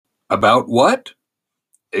About what?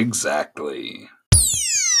 Exactly.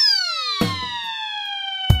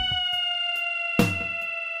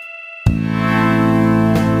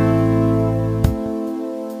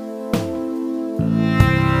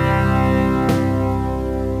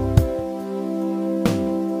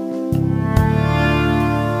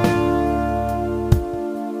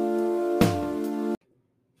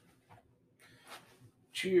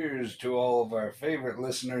 Cheers to all of our favorite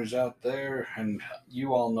listeners out there, and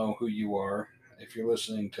you all know who you are. If you're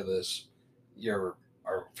listening to this, you're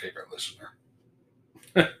our favorite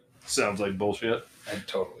listener. Sounds like bullshit. It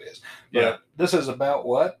totally is. Yeah. But this is About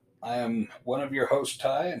What? I am one of your hosts,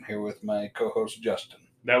 Ty. I'm here with my co-host, Justin.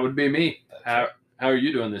 That would be me. That's How are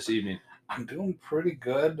you doing this evening? I'm doing pretty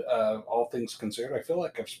good, all things considered. I feel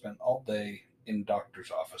like I've spent all day in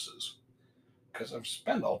doctor's offices. Because I've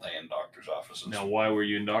spent all day in doctor's offices. Now, why were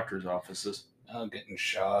you in doctor's offices? Getting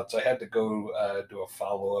shots. I had to go do a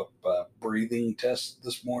follow-up breathing test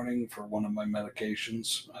this morning for one of my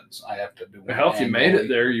medications. I have to do one. Well, if you made annually. it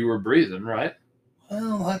there, you were breathing, right?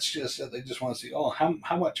 Well, that's just it. They just want to see,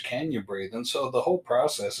 how much can you breathe? And so the whole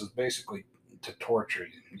process is basically to torture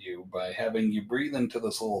you by having you breathe into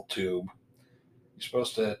this little tube. You're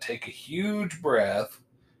supposed to take a huge breath,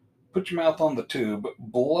 put your mouth on the tube,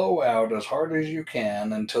 blow out as hard as you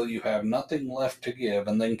can until you have nothing left to give,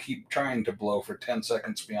 and then keep trying to blow for 10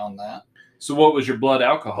 seconds beyond that. So, what was your blood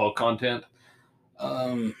alcohol content?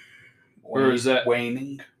 Or is that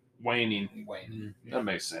waning? Waning. Waning. That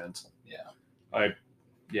makes sense. Yeah.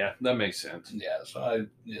 Yeah, that makes sense. Yeah, so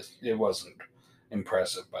it wasn't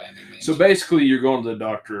impressive by any means. So basically, you're going to the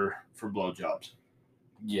doctor for blowjobs.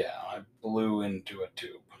 Yeah, I blew into a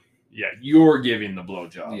tube. Yeah, you're giving the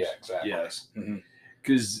blowjobs. Yeah, exactly. Yes.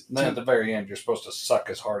 Because then at the very end, you're supposed to suck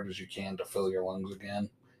as hard as you can to fill your lungs again.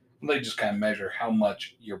 And they just kind of measure how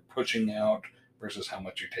much you're pushing out versus how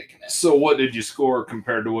much you're taking in. So what did you score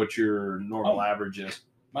compared to what your normal average is?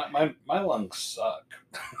 My lungs suck.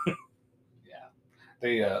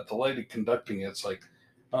 Yeah. The lady conducting it's like,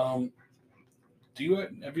 have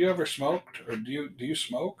you ever smoked, or do you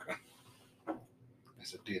smoke? I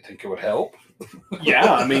said, do you think it would help?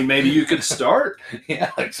 Yeah, I mean, maybe you could start. Yeah,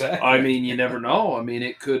 exactly. I mean, you never know. I mean,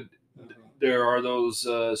 it could. There are those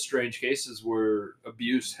strange cases where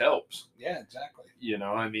abuse helps. Yeah, exactly. You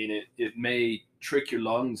know, I mean, it may trick your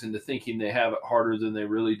lungs into thinking they have it harder than they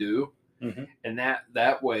really do. Mm-hmm. And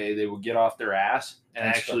that way they will get off their ass and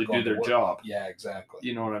actually do their job. Yeah, exactly.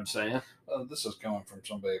 You know what I'm saying? This is coming from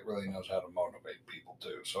somebody that really knows how to motivate people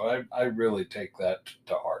too. So I really take that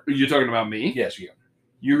to heart. Are you talking about me? Yes, you.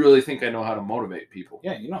 You really think I know how to motivate people?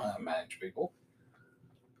 Yeah, you know how to manage people.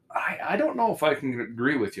 I don't know if I can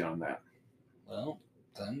agree with you on that. Well,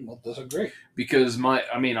 then we'll disagree. Because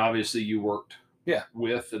obviously you worked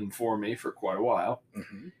with and for me for quite a while.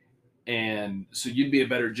 Mm-hmm. And so you'd be a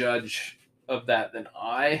better judge of that than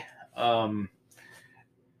I.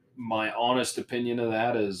 My honest opinion of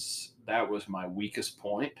that is that was my weakest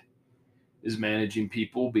point, is managing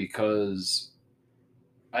people, because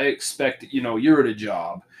I expect, you're at a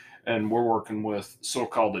job and we're working with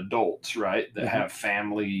so-called adults, right? That have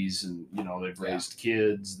families and, they've raised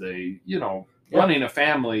kids. They, running a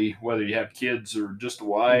family, whether you have kids or just a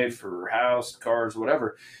wife or house, cars,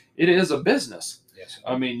 whatever, it is a business. Yes.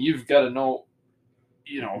 I mean, you've got to know,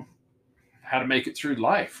 how to make it through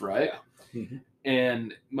life, right? Yeah. Mm-hmm.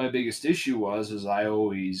 And my biggest issue is I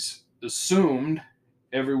always assumed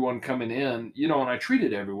everyone coming in, and I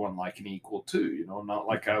treated everyone like an equal too, not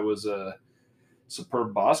like I was a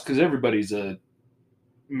superb boss, because everybody's a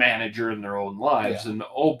manager in their own lives. Yeah. And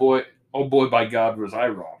oh boy, by God, was I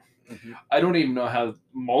wrong. Mm-hmm. I don't even know how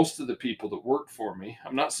most of the people that worked for me,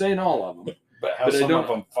 I'm not saying all of them, but how some of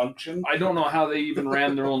them function. I don't know how they even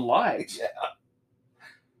ran their own lives. Yeah.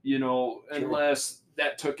 Unless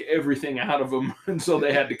that took everything out of them, and so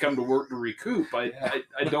they had to come to work to recoup. I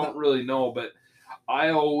don't really know, but I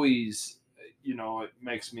always, it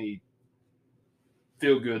makes me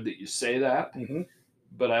feel good that you say that,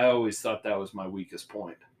 but I always thought that was my weakest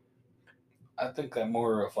point. I think that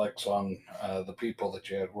more reflects on the people that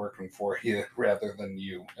you had working for you rather than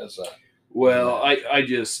you as a... Well, I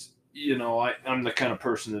just, I'm the kind of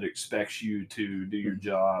person that expects you to do your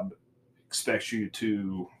job, expects you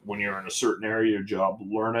to, when you're in a certain area of your job,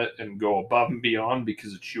 learn it and go above and beyond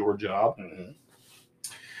because it's your job. Mm-hmm.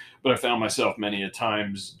 But I found myself many a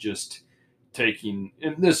times just taking,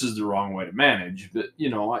 and this is the wrong way to manage, but,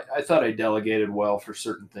 I thought I delegated well for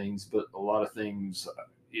certain things, but a lot of things,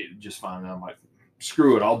 it just finally, I'm like,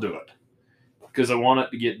 screw it, I'll do it. Because I want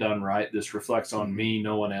it to get done right. This reflects on me,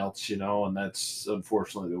 no one else, and that's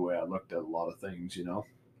unfortunately the way I looked at a lot of things,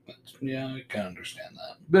 Yeah, I can understand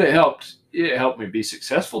that. But it helped. It helped me be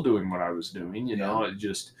successful doing what I was doing. It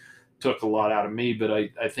just took a lot out of me. But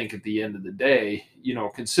I think at the end of the day,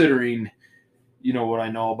 considering what I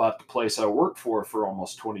know about the place I worked for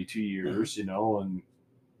almost 22 years, and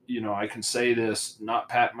I can say this, not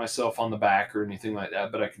pat myself on the back or anything like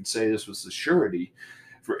that, but I can say this with the surety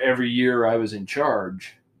for every year I was in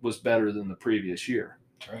charge was better than the previous year.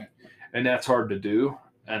 That's right. And that's hard to do.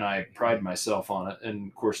 And I pride myself on it. And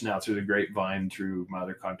of course, now through the grapevine, through my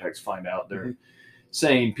other contacts, find out they're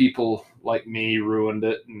saying people like me ruined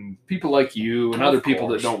it, and people like you and other people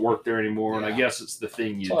that don't work there anymore. Yeah. And I guess it's the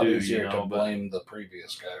thing you do. Easier to blame the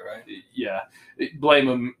previous guy, right? Yeah, blame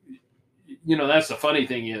him. That's the funny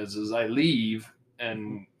thing is I leave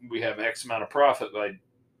and we have X amount of profit, but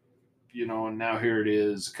and now here it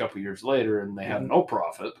is a couple years later, and they have no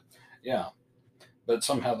profit. Yeah. But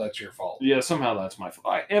somehow that's your fault. Yeah, somehow that's my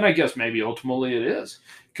fault. And I guess maybe ultimately it is.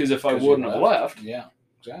 Because if I wouldn't have left. Yeah,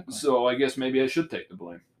 exactly. So I guess maybe I should take the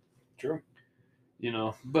blame. True.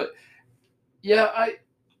 But yeah,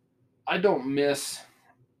 I don't miss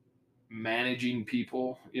managing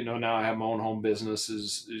people. Now I have my own home business,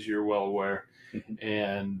 as you're well aware.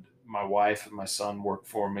 And my wife and my son work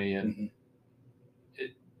for me. And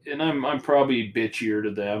and I'm probably bitchier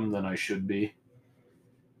to them than I should be.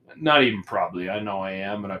 Not even probably. I know I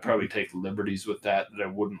am, and I probably take liberties with that I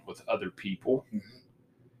wouldn't with other people.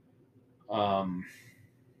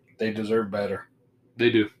 They deserve better. They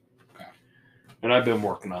do. Okay. And I've been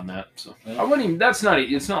working on that. So I wouldn't even. That's not.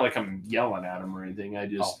 It's not like I'm yelling at them or anything. I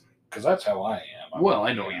just because that's how I am.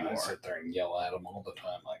 I know you are. I sit there and yell at them all the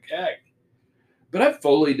time, like, hey. But I've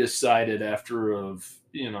fully decided after I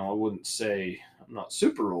wouldn't say I'm not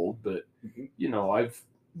super old, but I've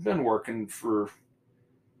been working for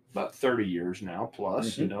about 30 years now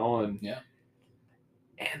plus, and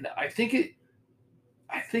I think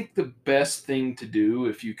the best thing to do,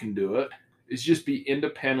 if you can do it, is just be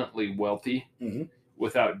independently wealthy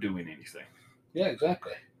without doing anything. Yeah,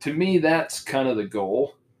 exactly. To me, that's kind of the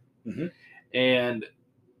goal. And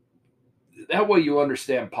that way you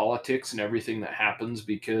understand politics and everything that happens,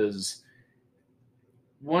 because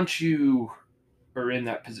once you are in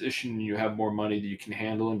that position and you have more money that you can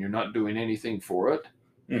handle and you're not doing anything for it,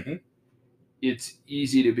 it's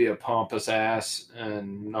easy to be a pompous ass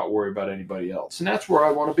and not worry about anybody else. And that's where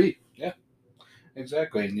I want to be. Yeah,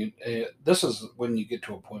 exactly. And this is when you get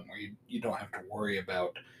to a point where you don't have to worry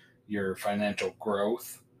about your financial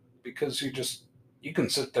growth, because you can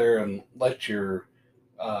sit there and let your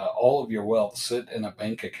all of your wealth sit in a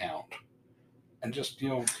bank account and just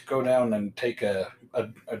go down and take a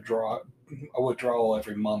withdrawal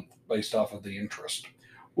every month based off of the interest.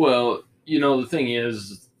 Well, the thing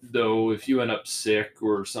is, though, if you end up sick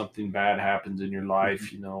or something bad happens in your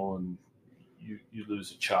life, and you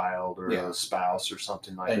lose a child or a spouse or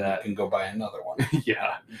something like that, you can go buy another one.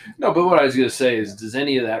 Yeah. No, but what I was going to say is, does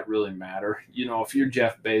any of that really matter? If you're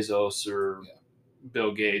Jeff Bezos or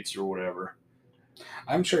Bill Gates or whatever,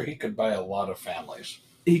 I'm sure he could buy a lot of families.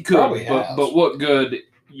 He could, but what good?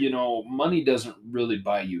 Money doesn't really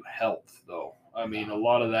buy you health, though. I mean, a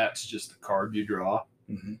lot of that's just the card you draw.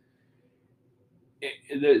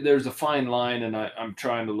 There's a fine line, and I'm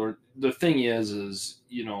trying to learn. The thing is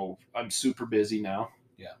I'm super busy now.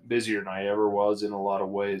 Yeah, busier than I ever was in a lot of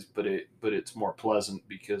ways, but it's more pleasant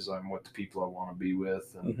because I'm with the people I want to be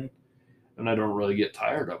with, and I don't really get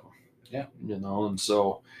tired of them. Yeah, and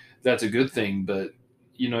so that's a good thing. But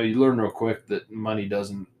you learn real quick that money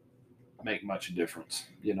doesn't make much difference.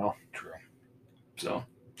 True. So,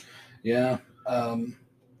 yeah, I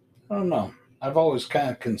don't know. I've always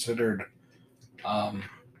kind of considered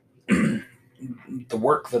the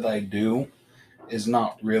work that I do is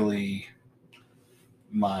not really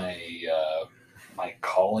my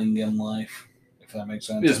calling in life, if that makes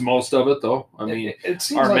sense. Is most of it, though? I mean, it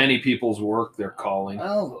seems like many people's work their calling?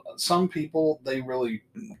 Well, some people, they really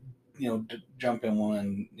jump in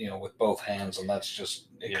one with both hands, and that's just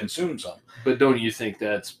consumes them. But don't you think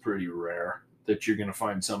that's pretty rare, that you're going to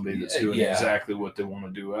find somebody that's doing exactly what they want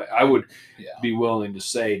to do? I would be willing to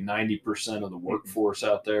say 90% of the workforce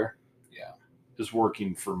out there is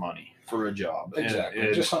working for money, for a job. Exactly.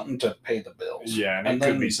 And just something to pay the bills. Yeah, and it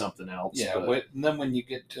could be something else. Yeah, and then when you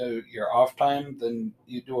get to your off time, then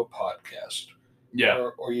you do a podcast. Yeah.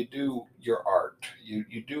 Or you do your art.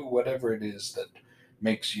 You do whatever it is that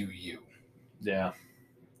makes you you. Yeah.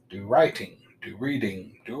 Do writing, do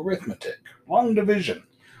reading, do arithmetic, long division.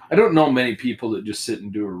 I don't know many people that just sit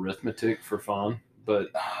and do arithmetic for fun, but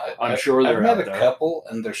I'm sure they're I've met a couple,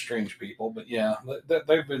 and they're strange people, but yeah,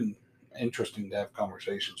 they've been interesting to have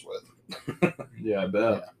conversations with. Yeah, I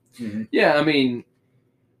bet. Yeah. Yeah, I mean,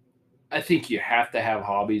 I think you have to have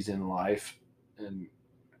hobbies in life, and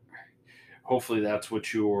hopefully that's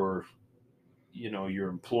what your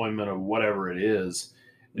employment or whatever it is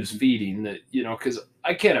Mhm. feeding that, because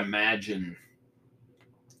I can't imagine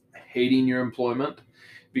hating your employment,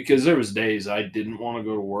 because there was days I didn't want to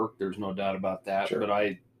go to work. There's no doubt about that, Sure. but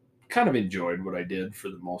I kind of enjoyed what I did for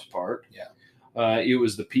the most part. Yeah. It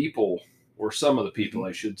was the people, or some of the people, Mhm.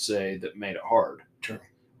 I should say, that made it hard. True.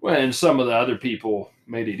 Well, and some of the other people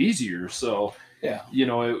made it easier. So, Yeah.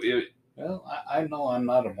 it Well, I know I'm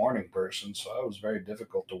not a morning person, so I was very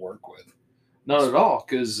difficult to work with. not at all,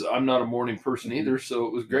 because I'm not a morning person Mhm. either. So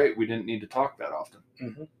it was Yeah. great. We didn't need to talk that often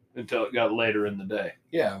Hmm. until it got later in the day.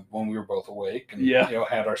 Yeah, when we were both awake and Yeah.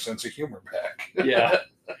 had our sense of humor back. Yeah.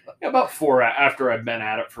 About after I'd been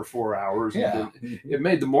at it for 4 hours, and Yeah. then it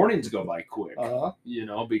made the mornings go by quick. Uh-huh.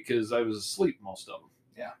 Because I was asleep most of them.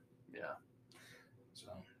 Yeah. Yeah.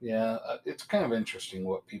 So yeah, it's kind of interesting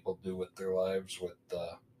what people do with their lives, with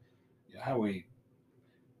how we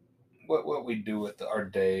what we do with our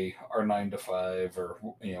day, our 9 to 5, or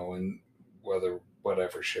and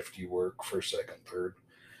whatever shift you work, first, second, third.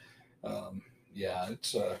 Um, yeah,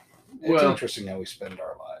 it's Well, interesting how we spend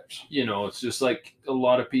our lives. it's just like a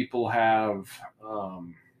lot of people have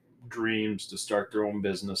dreams to start their own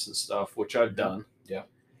business and stuff, which I've Mhm. done. Yeah.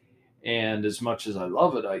 And as much as I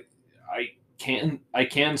love it, I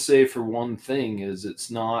can say for one thing is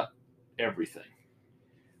it's not everything,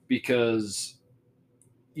 because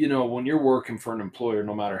when you're working for an employer,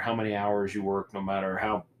 no matter how many hours you work, no matter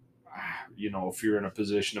how, if you're in a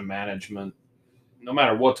position of management, no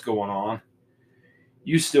matter what's going on,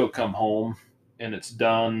 you still come home and it's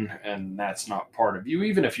done, and that's not part of you,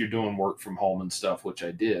 even if you're doing work from home and stuff, which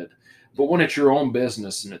I did. But when it's your own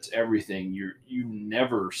business and it's everything, you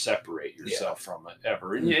never separate yourself from it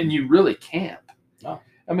ever, and you really can't. No.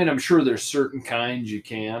 I mean, I'm sure there's certain kinds you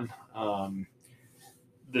can.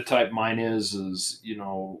 The type mine is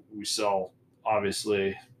we sell,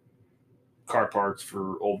 obviously, car parts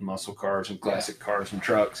for old muscle cars and classic cars and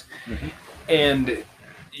trucks, Mhm. and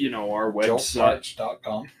our website.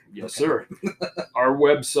 Joltparts.com. Yes, Okay. sir. Our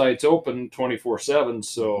website's open 24/7,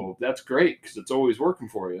 so that's great because it's always working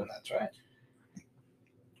for you. That's right.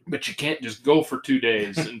 But you can't just go for 2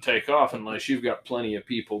 days and take off unless you've got plenty of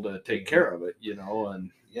people to take care of it,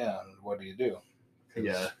 and Yeah, and what do you do? 'Cause,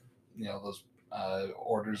 yeah. those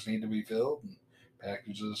orders need to be filled and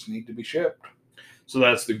packages need to be shipped. So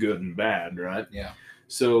that's the good and bad, right? Yeah.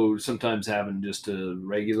 So sometimes having just a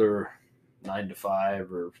regular 9 to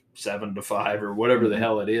 5 or 7 to 5 or whatever the Mhm.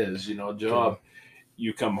 hell it is, job,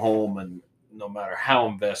 you come home, and no matter how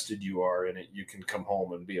invested you are in it, you can come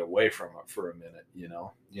home and be away from it for a minute.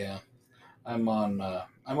 Yeah. I'm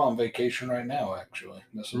on vacation right now. Actually,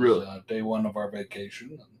 this is Really. day one of our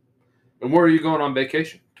vacation. And where are you going on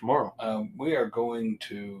vacation tomorrow? We are going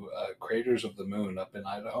to Craters of the Moon up in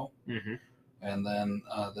Idaho, Mm-hmm. and then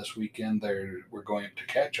this weekend we're going to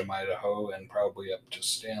Ketchum, Idaho, and probably up to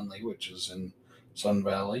Stanley, which is in Sun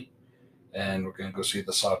Valley, and we're going to go see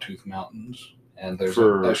the Sawtooth Mountains. And there's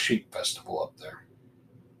a sheep festival up there.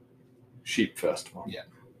 Sheep festival. Yeah.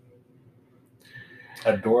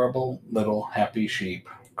 Adorable little happy sheep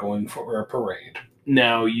going for a parade.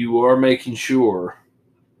 Now you are making sure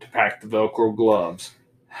to pack the Velcro gloves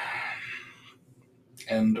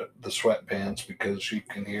and the sweatpants, because she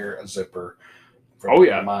can hear a zipper from Oh,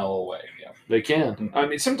 yeah. a mile away. Yeah. They can. Mhm. I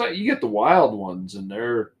mean, sometimes you get the wild ones, and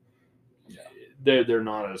they're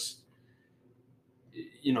not as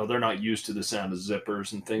they're not used to the sound of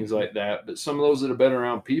zippers and things like that. But some of those that have been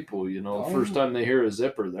around people, the first time they hear a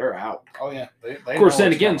zipper, they're out. Oh yeah. They Of course, know then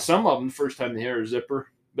what's again, coming. some of them, the first time they hear a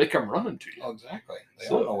zipper, they come running to you. Oh, exactly. They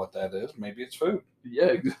So- don't know what that is. Maybe it's food.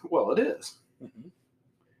 Yeah, well, it is. Mm-hmm.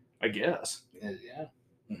 I guess. Yeah.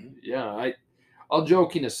 Mm-hmm. Yeah, all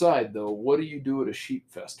joking aside, though, what do you do at a sheep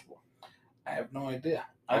festival? I have no idea.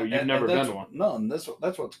 Oh, you've never been to one? No, and that's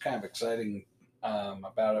what's kind of exciting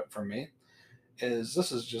about it for me.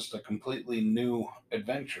 This is just a completely new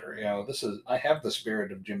adventure. I have the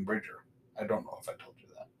spirit of Jim Bridger. I don't know if I told you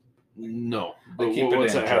that. No, I but keep it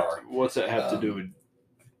what's in that a have? jar. What's that have to do with?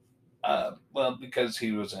 Well, because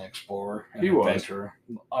he was an explorer, an He was. adventurer,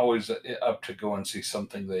 always up to go and see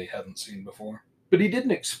something they hadn't seen before. But he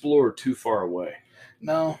didn't explore too far away.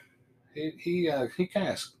 No, he kind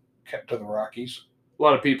of kept to the Rockies. A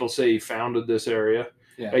lot of people say he founded this area.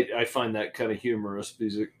 Yeah. I find that kind of humorous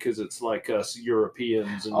because it's like us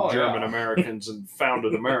Europeans and Oh, yeah. German Americans and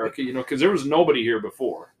founded America, because there was nobody here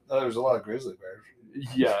before. There's a lot of grizzly bears.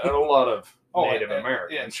 Yeah, and a lot of Native and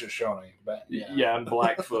Americans. Shoshone. But, Yeah, and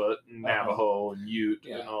Blackfoot and Navajo and Ute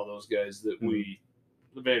Yeah. and all those guys that we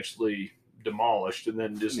eventually demolished, and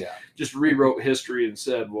then Yeah. just rewrote history and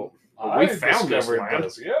said, "Well, we found this land."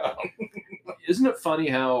 Yeah. Isn't it funny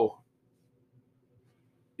how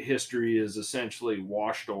history is essentially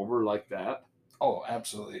washed over like that? Oh,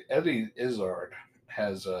 absolutely. Eddie Izzard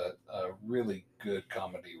has a really good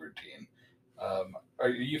comedy routine. Are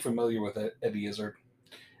you familiar with Eddie Izzard?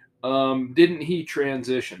 Didn't he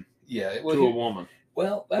transition Yeah. to a woman?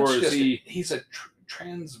 Well, Or that's is just he? he's a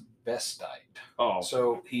transvestite. Oh,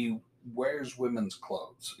 So he wears women's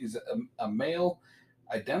clothes. He's a male,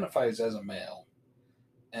 identifies as a male,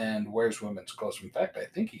 and wears women's clothes. In fact, I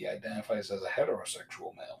think he identifies as a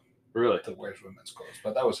heterosexual male really? that wears women's clothes.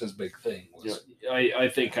 But that was his big thing. Was Yeah, I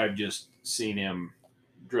think I've just seen him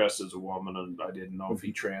dressed as a woman, and I didn't know if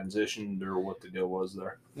he transitioned or what the deal was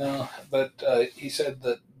there. No, but he said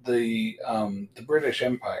that the British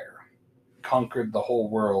Empire conquered the whole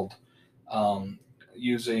world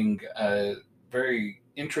using a very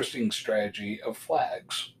interesting strategy of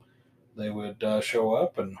flags. They would show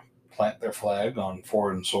up and plant their flag on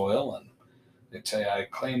foreign soil, and they'd say, "I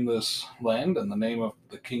claim this land in the name of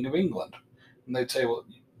the King of England." And they'd say, "Well,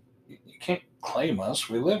 you can't claim us.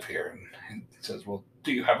 We live here." And he says, "Well,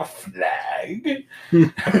 do you have a flag?"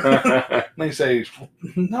 And they say,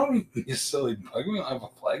 "No, you silly bug. We don't have a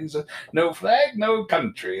flag." He says, "No flag, no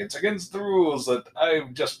country. It's against the rules that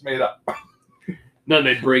I've just made up." Then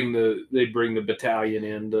they'd bring the battalion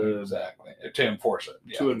in Exactly. To enforce it.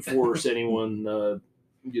 Yeah. to enforce anyone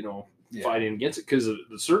Yeah. fighting against it, because at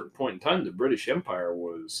a certain point in time the British Empire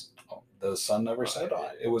was, Oh, the sun never set on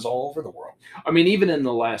it. It was all over the world. I mean, even in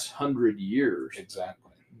the last 100 years,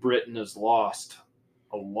 Exactly. Britain has lost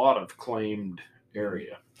a lot of claimed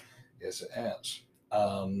area. Yes, it has.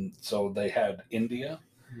 So they had India,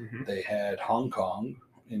 they had Hong Kong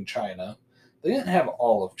in China. They didn't have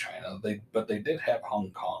all of China, but they did have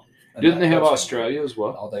Hong Kong. And Didn't they have that's- Australia as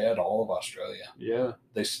well? Oh, they had all of Australia. Yeah.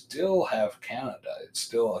 They still have Canada. It's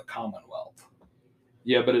still a Commonwealth.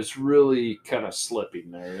 Yeah, but it's really kind of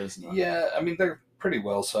slipping there, isn't it? Yeah, I mean they're pretty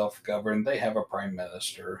well self-governed. They have a prime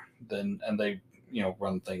minister, and they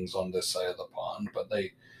run things on this side of the pond. But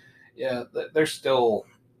they still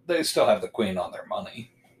have the Queen on their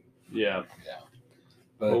money. Yeah. Yeah.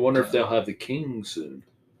 But I wonder if they'll have the king soon.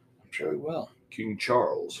 I'm sure they will. King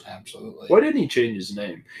Charles. Absolutely. Why didn't he change his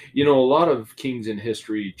name? A lot of kings in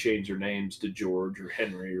history change their names to George or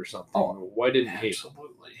Henry or something. Oh, why didn't he?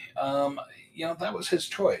 Absolutely. That was his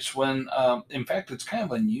choice. When, in fact, it's kind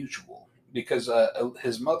of unusual because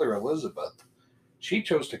his mother Elizabeth, she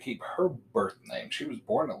chose to keep her birth name. She was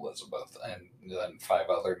born Elizabeth, and then 5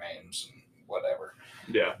 other names and whatever.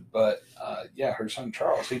 Yeah. But her son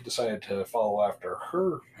Charles, he decided to follow after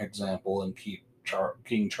her example and keep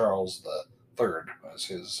King Charles III as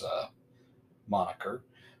his moniker.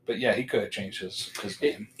 But yeah, he could have changed his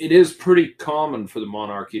name. It is pretty common for the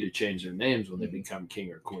monarchy to change their names when they become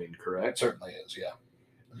king or queen, It correct? certainly is, yeah.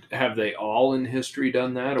 Have they all in history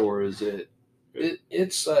done that, or is it?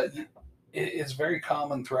 It's very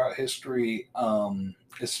common throughout history,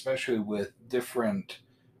 especially with different,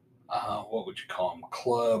 what would you call them,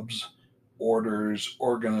 clubs, orders,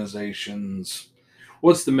 organizations.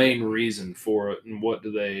 What's the main reason for it, and what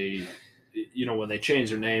do they? When they change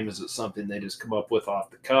their name, is it something they just come up with off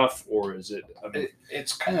the cuff, or is it?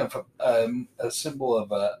 It's kind of a symbol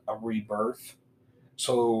of a rebirth.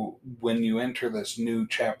 So when you enter this new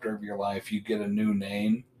chapter of your life, you get a new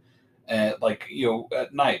name. And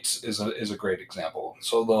Knights is a great example.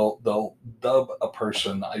 So they'll dub a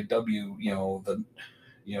person. I dub you,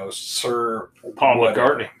 Sir Paul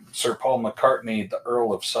whatever. McCartney. Sir Paul McCartney, the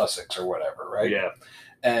Earl of Sussex or whatever, right? Yeah.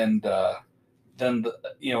 And then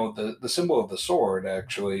the symbol of the sword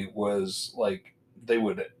actually was like they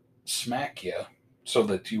would smack you so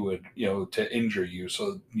that you would to injure you,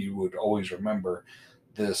 so you would always remember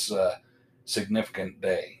this significant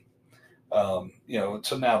day.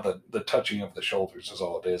 So now the touching of the shoulders is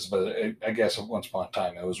all it is. But I guess once upon a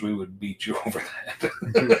time it was we would beat you over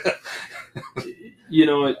that.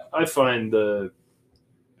 I find the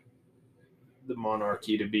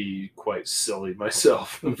monarchy to be quite silly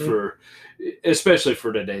myself, especially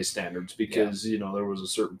for today's standards, because there was a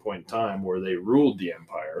certain point in time where they ruled the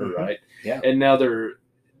empire, right? Yeah. And now they're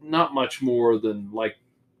not much more than like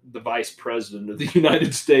the vice president of the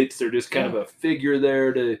United States. They're just kind of a figure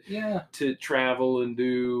there to travel and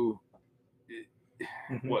do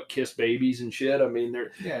kiss babies and shit. I mean,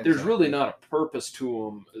 there's really not a purpose to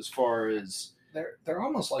them as far as they're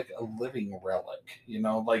almost like a living relic,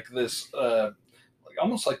 like this,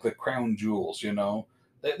 almost like the crown jewels.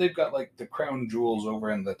 They've got like the crown jewels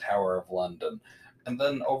over in the Tower of London. And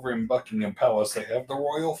then over in Buckingham Palace, they have the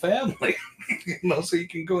royal family. So you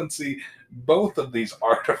can go and see both of these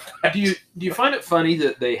artifacts. Do you find it funny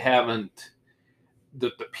that they haven't,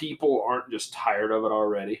 that the people aren't just tired of it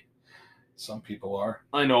already? Some people are.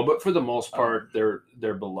 I know, but for the most part,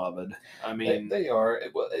 they're beloved. I mean, they are.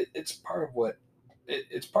 It's part of what.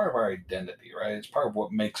 It's part of our identity, right? It's part of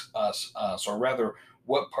what makes us us, or rather,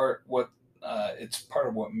 it's part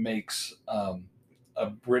of what makes a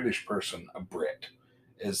British person a Brit,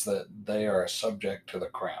 is that they are subject to the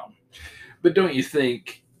crown. But don't you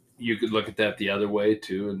think you could look at that the other way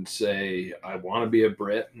too and say, I want to be a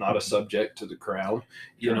Brit, not a subject to the crown?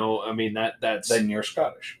 You know, I mean, that's. Then you're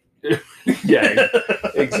Scottish. Yeah,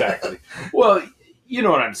 exactly. Well, you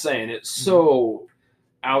know what I'm saying. It's so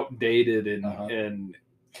outdated and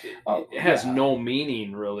it has no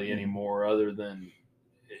meaning really anymore, other than.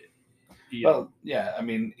 Yeah. I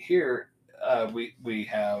mean, here we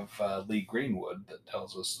have Lee Greenwood that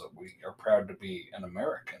tells us that we are proud to be an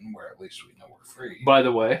American, where at least we know we're free. By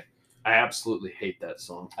the way, I absolutely hate that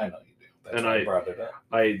song. I know you do. That's why I brought it up.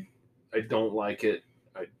 I don't like it.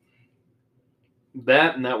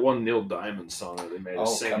 That and that one Neil Diamond song that they made.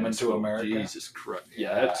 Coming to America. Jesus Christ!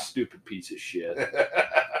 Yeah, that's a stupid piece of shit.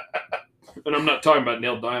 And I'm not talking about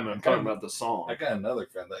Neil Diamond. I'm talking about the song. I got another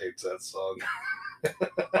friend that hates that song.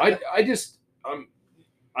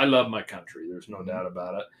 I love my country. There's no doubt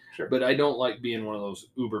about it. Sure. But I don't like being one of those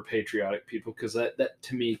uber patriotic people, because that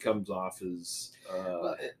to me comes off as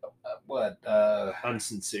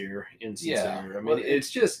insincere. Yeah. I mean,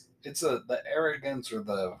 it's just the arrogance or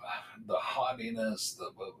the haughtiness,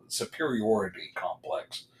 the superiority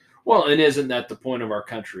complex. Well, and isn't that the point of our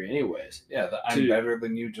country, anyways? Yeah, I'm better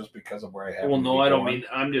than you just because of where I have. Well, no, I don't mean.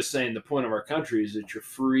 I'm just saying the point of our country is that you're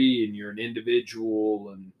free and you're an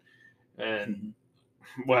individual, and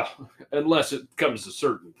well, unless it comes to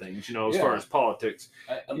certain things, as far as politics.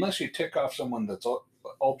 Unless you tick off someone that's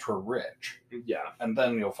ultra rich. Yeah. And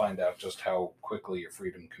then you'll find out just how quickly your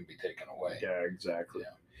freedom can be taken away. Yeah, exactly. Yeah.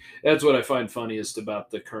 That's what I find funniest about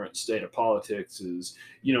the current state of politics is,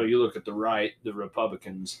 you look at the right, the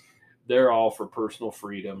Republicans, they're all for personal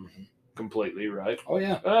freedom completely, right? Oh,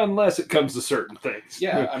 yeah. Unless it comes to certain things.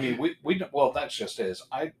 Yeah, I mean, well, that's just is.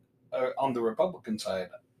 On the Republican side,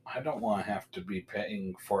 I don't want to have to be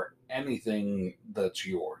paying for anything that's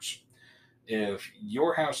yours. If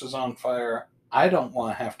your house is on fire, I don't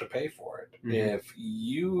want to have to pay for it. Mm-hmm. If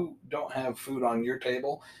you don't have food on your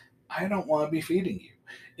table, I don't want to be feeding you.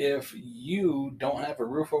 If you don't have a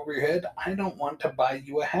roof over your head, I don't want to buy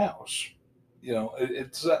you a house.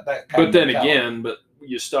 It's that kind of. But then again,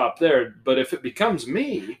 you stop there. But if it becomes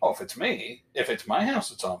me. Oh, if it's me, if it's my house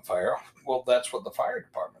that's on fire, well, that's what the fire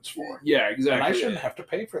department's for. Yeah, exactly. And I shouldn't have to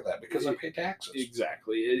pay for that because I pay taxes.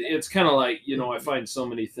 Exactly. It's kind of like, I find so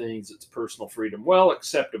many things it's personal freedom. Well,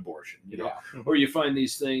 except abortion, Yeah. Or you find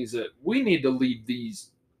these things that we need to leave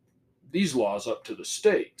these laws up to the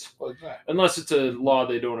states. Well, exactly. Unless it's a law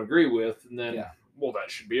they don't agree with, and then, well,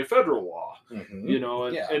 that should be a federal law.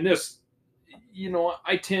 Mm-hmm. And this,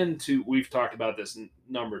 I tend to, we've talked about this a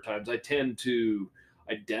number of times, I tend to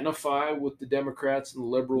identify with the Democrats and the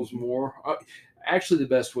liberals more. Actually, the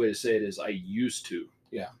best way to say it is I used to.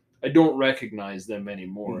 Yeah. I don't recognize them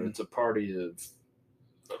anymore. Mm-hmm. It's a party of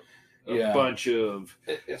a bunch of...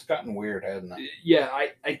 It's gotten weird, hasn't it? Yeah,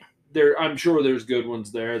 I'm sure there's good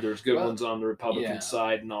ones there. There's good ones on the Republican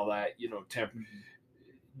side and all that,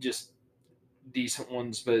 just decent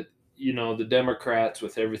ones. But, the Democrats,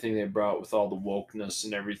 with everything they brought, with all the wokeness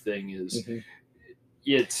and everything, is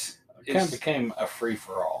it kind of became a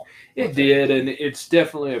free-for-all. It did, and it's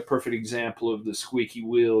definitely a perfect example of the squeaky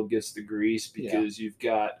wheel gets the grease, because you've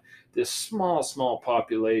got this small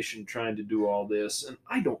population trying to do all this, and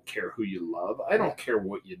I don't care who you love. I don't care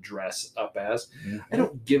what you dress up as. Mm-hmm. I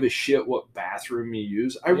don't give a shit what bathroom you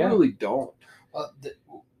use. I really don't.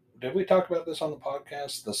 Did we talk about this on the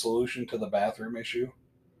podcast, the solution to the bathroom issue?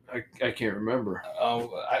 I can't remember.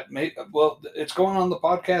 Well, it's going on the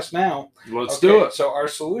podcast now. Let's do it. So our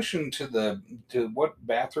solution to what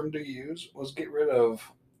bathroom to use was get rid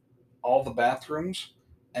of all the bathrooms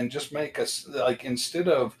and just make us, like, instead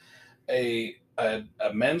of a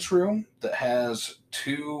men's room that has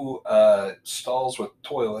 2 stalls with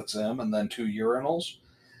toilets in them and then 2 urinals,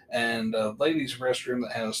 and a ladies' restroom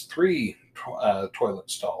that has 3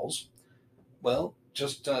 toilet stalls. Well,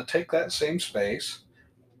 just take that same space,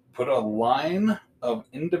 put a line of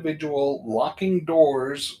individual locking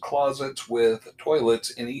doors, closets with toilets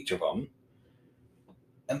in each of them,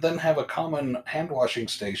 and then have a common hand washing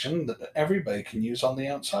station that everybody can use on the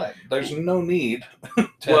outside. There's no need.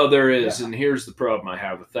 Well, there is, and here's the problem I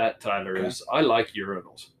have with that, Tyler, is I like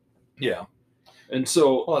urinals. Yeah. And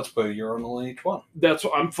so Well, let's put a urinal in each one. that's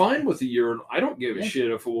what I'm fine with the urinal. I don't give a Yeah.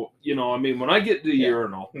 shit if I mean, when I get to the Yeah.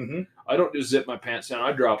 urinal, Mm-hmm. I don't just zip my pants down.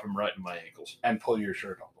 I drop them right in my ankles. And pull your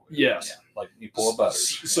shirt off. Yes. Yeah. Like you pull a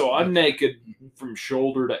butters. So I'm naked from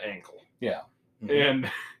shoulder to ankle. Yeah. Mm-hmm.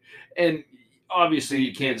 And obviously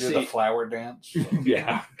you can't do see the flower dance.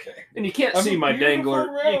 Yeah. Okay. And you can't I'm see my beautiful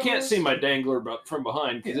dangler. You can't see rose. my dangler from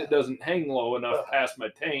behind because Yeah. it doesn't hang low enough past my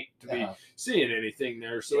taint to be seeing anything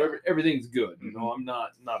there. So Yeah. everything's good. You know, I'm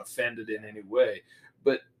not offended in any way.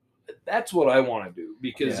 But that's what I want to do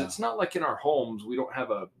because Yeah. it's not like in our homes we don't have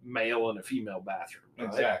a male and a female bathroom. Right?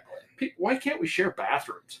 Exactly. Why can't we share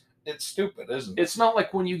bathrooms? It's stupid, isn't it? It's not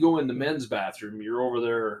like when you go in the men's bathroom, you're over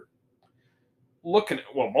there looking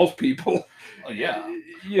at, well, most people, yeah.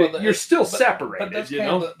 You're still separated. But that's you kind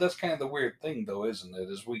know, of that's kind of the weird thing, though, isn't it?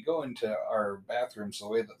 Is we go into our bathrooms the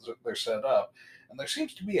way that they're set up, and there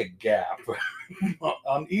seems to be a gap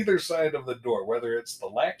on either side of the door, whether it's the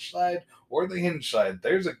latch side or the hinge side.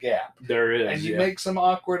 There's a gap, there is, and you make some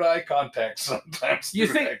awkward eye contact sometimes. You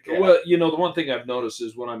through think? that gap. Well, you know, the one thing I've noticed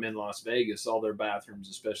is when I'm in Las Vegas, all their bathrooms,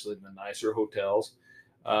 especially in the nicer hotels,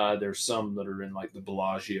 there's some that are in like the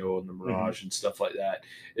Bellagio and the Mirage and stuff like that,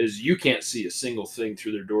 is you can't see a single thing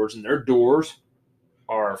through their doors, and their doors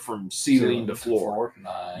are from ceiling to floor.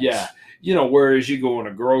 Nice. Yeah. You know, whereas you go in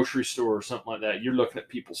a grocery store or something like that, you're looking at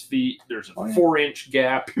people's feet. There's a 4-inch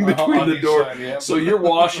gap in between on the each door. side, yeah. So you're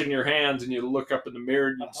washing your hands and you look up in the mirror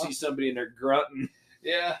and you see somebody in there grunting.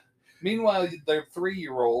 Yeah. Meanwhile, their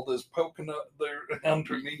 3-year-old is poking up there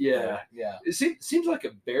underneath. Yeah. There. Yeah. It seems like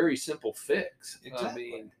a very simple fix.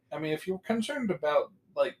 Exactly. I mean, if you're concerned about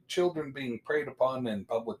like children being preyed upon in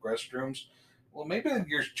public restrooms, well, maybe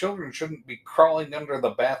your children shouldn't be crawling under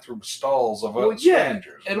the bathroom stalls of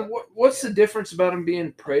strangers. And what's the difference about them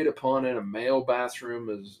being preyed upon in a male bathroom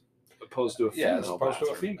as opposed to a female as opposed bathroom?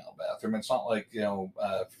 to a female bathroom? It's not like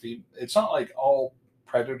it's not like all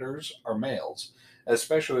predators are males,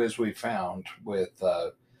 especially as we found with.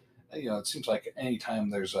 It seems like anytime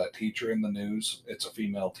there's a teacher in the news, it's a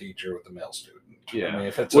female teacher with a male student. Yeah, I mean,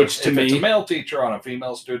 if it's it's a male teacher on a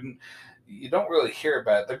female student, you don't really hear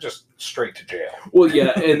about it. They're just straight to jail. Well,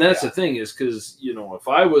 yeah, and that's the thing is because, if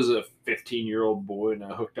I was a 15-year-old boy and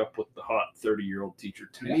I hooked up with the hot 30-year-old teacher,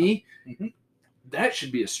 to me, that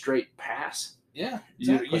should be a straight pass. Yeah,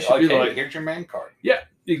 exactly. You should be like, here's your man card. Yeah,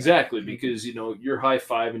 exactly, because, you're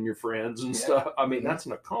high-fiving your friends and stuff. I mean, that's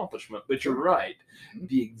an accomplishment, but you're right.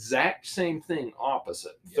 The exact same thing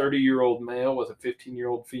opposite. 30-year-old male with a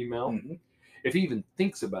 15-year-old female. If he even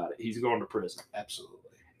thinks about it, he's going to prison. Absolutely.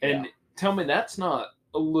 And tell me that's not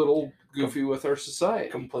a little goofy with our society.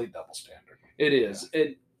 Complete double standard. It is.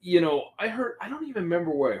 And, I don't even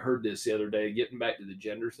remember where I heard this the other day, getting back to the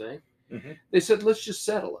gender thing. They said, let's just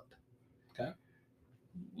settle it. Okay.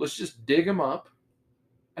 Let's just dig them up.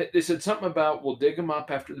 They said something about we'll dig them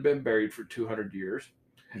up after they've been buried for 200 years,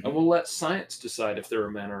 and we'll let science decide if they're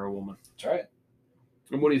a man or a woman. That's right.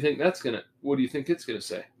 And what do you think it's going to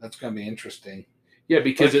say? That's going to be interesting. Yeah,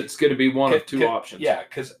 because it's going to be one of two options. Yeah,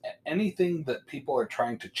 because anything that people are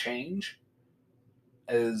trying to change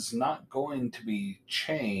is not going to be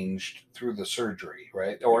changed through the surgery,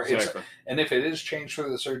 right? Or exactly. And if it is changed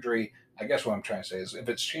through the surgery, I guess what I'm trying to say is if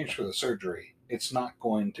it's changed through the surgery, it's not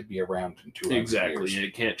going to be around in 200 years. Exactly.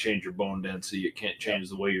 It can't change your bone density. It can't change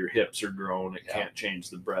the way your hips are grown. It can't change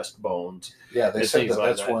the breast bones. Yeah, they said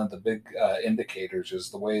that's that. One of the big indicators is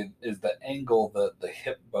the angle that the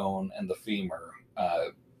hip bone and the femur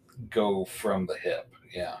go from the hip.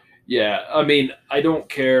 Yeah. Yeah. I mean, I don't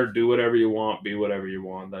care. Do whatever you want. Be whatever you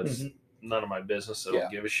want. That's none of my business. I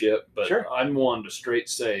don't give a shit. But I'm one to straight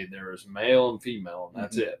say there is male and female, and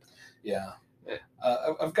that's it. Yeah.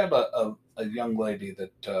 I've got a young lady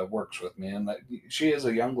that works with me, and she is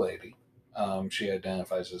a young lady. She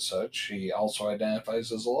identifies as such. She also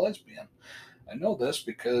identifies as a lesbian. I know this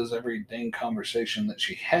because every dang conversation that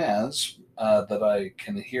she has that I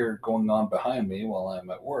can hear going on behind me while I'm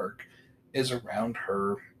at work is around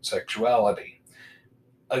her sexuality.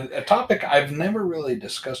 A topic I've never really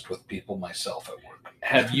discussed with people myself at work.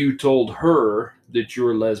 Have you told her that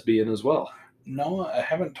you're lesbian as well? No, I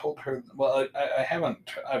haven't told her. Well, I haven't.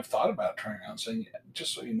 I've thought about turning around and saying,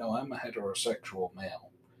 just so you know, I'm a heterosexual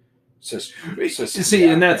male. See,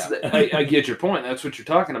 and that's I get your point. That's what you're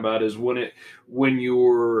talking about is when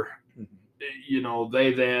you're,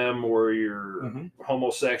 they, them, or you're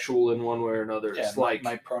homosexual in one way or another. Yeah, it's like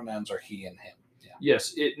my pronouns are he and him.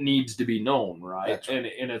 yes, it needs to be known, right? That's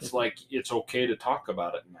right. And it's like it's okay to talk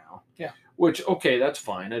about it now. Yeah. Which, okay, that's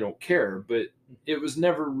fine. I don't care, but it was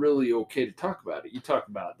never really okay to talk about it. You talk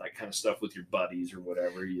about that kind of stuff with your buddies or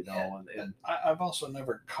whatever, you know. And I've also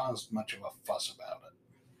never caused much of a fuss about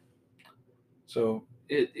it. So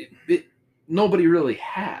it nobody really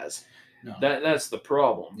has. no. That's the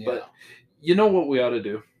problem. Yeah. But you know what we ought to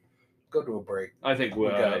do? Go to a break. I think We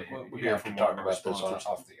hear have to from talk one of our about this sponsors.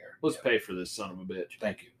 off the air. Let's pay for this son of a bitch.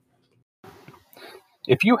 Thank you.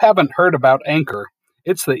 If you haven't heard about Anchor,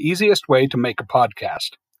 it's the easiest way to make a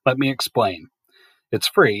podcast. Let me explain. It's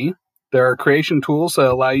free. There are creation tools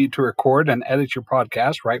that allow you to record and edit your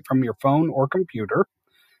podcast right from your phone or computer.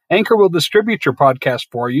 Anchor will distribute your podcast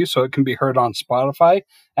for you so it can be heard on Spotify,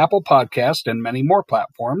 Apple Podcast, and many more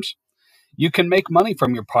platforms. You can make money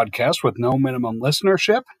from your podcast with no minimum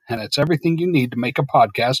listenership, and it's everything you need to make a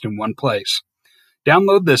podcast in one place.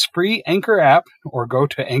 Download this free Anchor app or go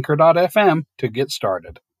to anchor.fm to get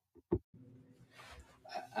started.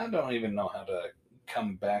 I don't even know how to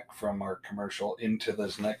come back from our commercial into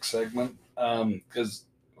this next segment because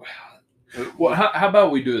Well, how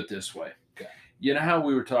about we do it this way? Okay. You know how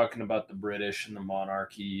we were talking about the British and the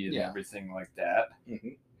monarchy and Yeah. everything like that?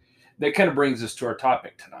 Mhm. That kind of brings us to our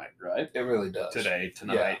topic tonight, right? It really does. Tonight,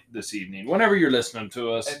 Yeah. this evening, whenever you're listening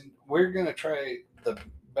to us. And we're going to try the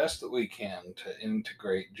best that we can to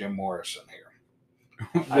integrate Jim Morrison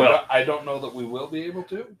here. Well, I don't know that we will be able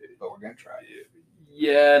to, but we're going to try.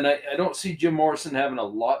 yeah, and I don't see Jim Morrison having a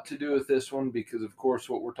lot to do with this one because, of course,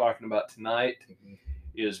 what we're talking about tonight Mhm.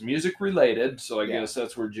 is music related. So I Yeah. guess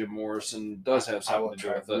that's where Jim Morrison does have I something will to do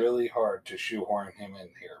try with it. really hard to shoehorn him in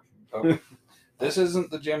here. But this isn't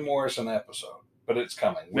the Jim Morrison episode, but it's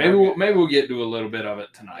coming. Maybe we'll get to a little bit of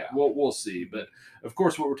it tonight. Yeah. We'll see. But of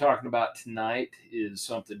course, what we're talking about tonight is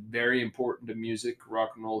something very important to music,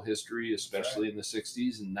 rock and roll history, especially in the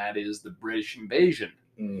 '60s, and that is the British invasion,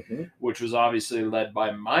 Mm-hmm. which was obviously led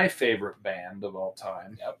by my favorite band of all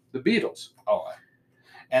time, Yep. the Beatles,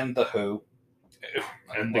 And the Who.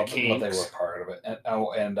 and the Well, Kinks. they were part of it. And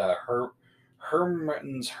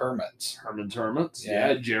Herman's Hermits. Herman's Hermits,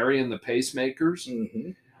 Yeah. Jerry and the Pacemakers,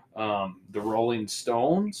 Mm-hmm. the Rolling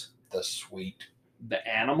Stones, The Sweet. the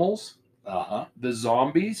Animals, Uh-huh. the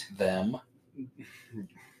Zombies, Them.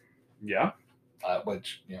 yeah.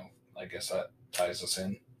 Which, I guess that ties us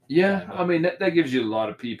in. Yeah, Kinda. I mean that gives you a lot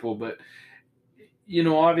of people, but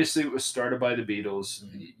obviously it was started by the Beatles.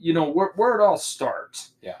 Mhm. Where it all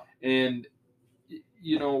starts. Yeah. And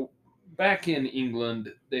back in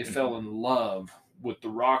England, they Mhm. fell in love with the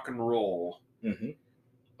rock and roll Mm-hmm.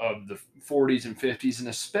 of the 40s and 50s, and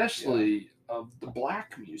especially of the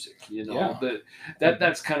black music. Yeah.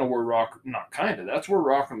 That's kind of where that's where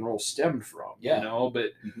rock and roll stemmed from. Yeah.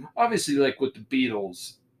 But Mhm. obviously, like with the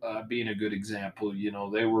Beatles. Being a good example,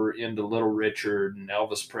 they were into Little Richard and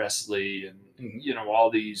Elvis Presley and Mhm. all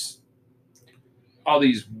these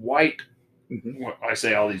white. Mhm. Well, I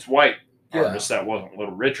say all these white Yeah. artists. That wasn't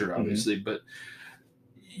Little Richard, obviously, but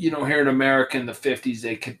here in America in the '50s,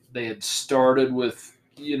 they had started with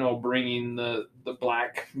bringing the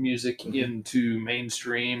black music Mhm. into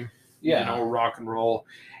mainstream, Yeah. rock and roll,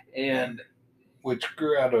 and Which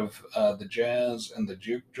grew out of the jazz and the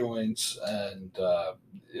juke joints, and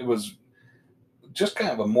it was just kind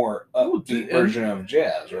of a more upbeat and- version of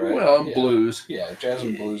jazz, right? well, yeah. blues. Yeah, jazz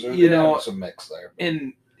and blues. You know, some mix there.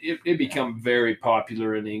 And it became very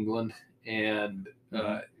popular in England, and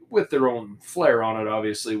Mhm. with their own flair on it,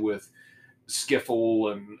 obviously with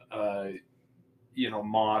skiffle and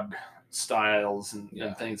mod styles and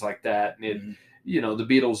Yeah. things like that. And it, Mhm. the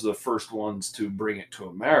Beatles are the first ones to bring it to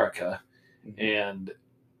America, Mhm. and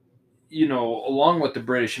along with the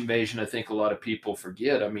British invasion, I think a lot of people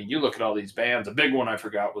forget. I mean, you look at all these bands. A big one I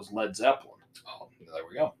forgot was Led Zeppelin, Oh, there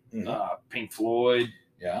we go. Mhm. Pink Floyd.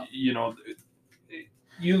 Yeah.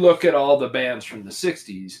 You look at all the bands from the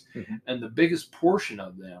 '60s, Mhm. and the biggest portion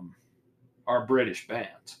of them are British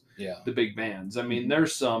bands, Yeah. the big bands. I mean, Mhm.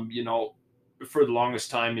 there's some, for the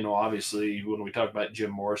longest time, obviously when we talk about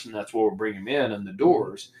Jim Morrison, that's what we're bringing him in, and the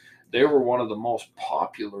Doors. They were one of the most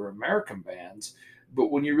popular American bands. But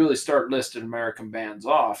when you really start listing American bands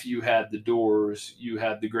off, you had the Doors, you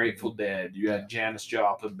had the Grateful Dead, you had Janis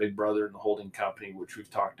Joplin, Big Brother and the Holding Company, which we've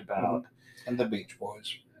talked about. And the Beach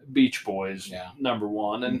Boys. Beach Boys, Yeah. number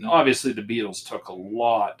one, and Mhm. obviously the Beatles took a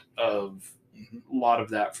lot of Mhm.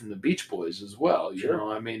 that from the Beach Boys as well.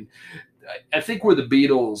 Sure. I mean, I think where the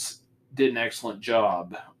Beatles did an excellent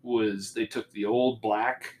job was they took the old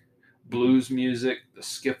black blues music, the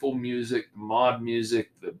skiffle music, the mod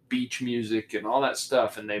music, the beach music, and all that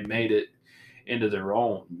stuff, and they made it into their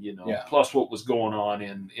own, you know. Yeah. Plus what was going on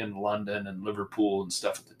in London and Liverpool and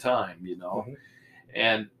stuff at the time, you know. Mhm.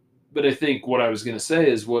 And but I think what I was going to say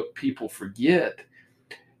is what people forget,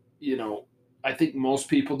 you know. I think most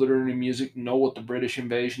people that are into music know what the British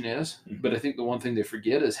invasion is, Mhm. but I think the one thing they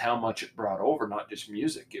forget is how much it brought over, not just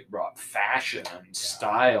music, it brought fashion and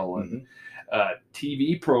style and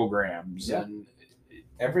TV programs Yeah. and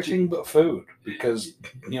Everything but food, because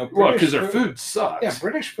well, British because their food sucks. Yeah,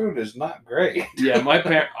 British food is not great. Yeah, my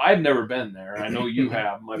parents. I've never been there. I know you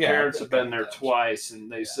have. My Yeah, parents I've have been been there times. twice,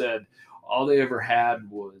 and they said all they ever had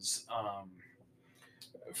was.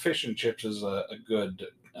 Fish and chips is a good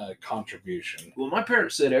contribution. Well, my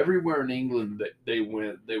parents said everywhere in England that they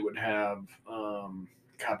went, they would have.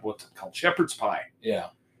 God, what's it called? Shepherd's pie. Yeah.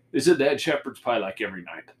 They said they had shepherd's pie like every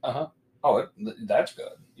night. Oh, that's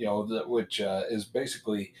good. Which is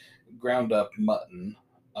basically ground up mutton,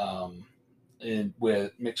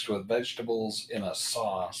 mixed with vegetables in a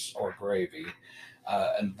sauce or gravy,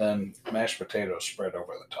 and then mashed potatoes spread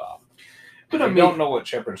over the top. But if I you mean, don't know what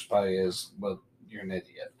shepherd's pie is, well, you're an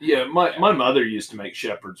idiot. Yeah, my mother used to make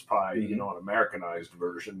shepherd's pie, Mhm. an Americanized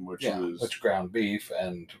version, which was ground beef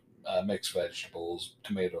and mixed vegetables,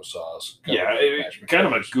 tomato sauce. kind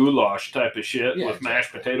of a goulash type of shit Yeah, with mashed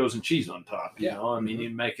exactly. potatoes and cheese on top. You know, I mean, Mhm. you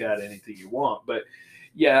can make that anything you want, but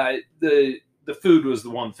yeah, the food was the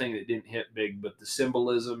one thing that didn't hit big, but the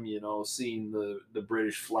symbolism, seeing the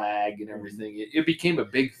British flag and everything, it became a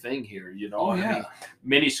big thing here. Oh, I yeah. mean,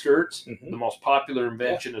 mini skirts, Mhm. the most popular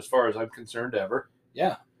invention as far as I'm concerned ever.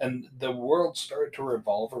 Yeah, and the world started to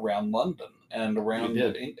revolve around London and around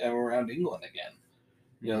England again.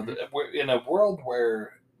 We're in a world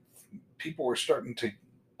where people were starting to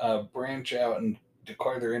branch out and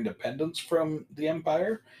declare their independence from the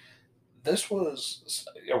empire. This was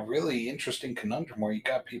a really interesting conundrum where you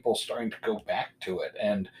got people starting to go back to it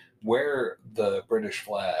and wear the British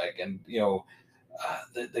flag, and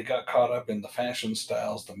they got caught up in the fashion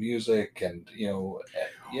styles, the music, and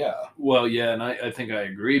yeah. Well, yeah, and I think I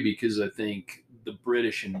agree, because I think the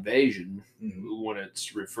British invasion, Mhm. when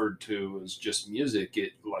it's referred to as just music,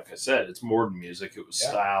 like I said, it's more than music. It was Yeah.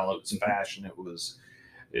 style, it was Mhm. fashion, it was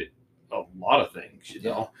a lot of things,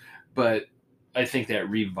 Yeah. But I think that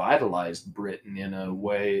revitalized Britain in a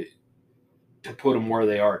way to put them where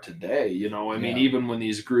they are today. I mean, Yeah. even when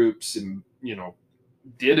these groups,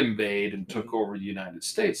 did invade and took Mhm. over the United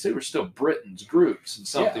States, they were still Britain's groups and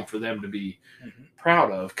something Yeah. for them to be Mhm.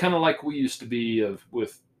 proud of, kind of like we used to be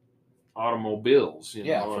with automobiles.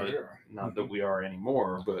 Yeah, for sure. Not that we are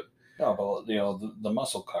anymore, but No, but the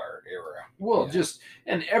muscle car era. well, Yeah. just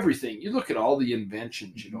and everything. You look at all the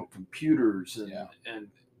inventions, computers Yeah. and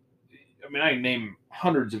I mean, I can name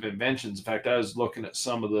hundreds of inventions. In fact, I was looking at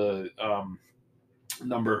some of the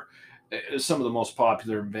some of the most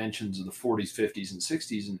popular inventions of the 40s, 50s, and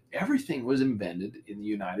 60s, and everything was invented in the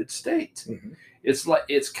United States. Mhm.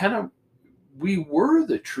 It's kind of, we were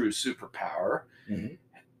the true superpower, Mhm.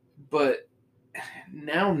 but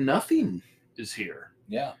now nothing is here.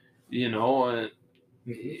 Yeah. And Mhm.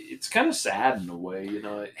 it's kind of sad in a way.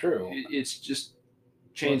 True. It's just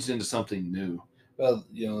changed into something new. Well,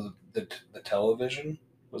 the television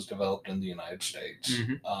was developed in the United States.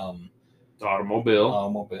 Mhm. The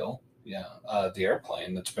automobile. Yeah. The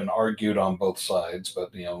airplane. It's been argued on both sides,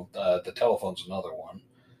 but the telephone's another one.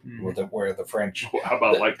 Mhm. Where the French. How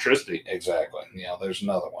about electricity? Exactly. There's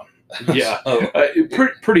another one. Yeah, So,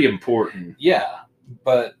 pretty important. yeah,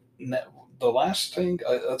 but the last thing,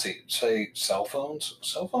 let's see, say cell phones.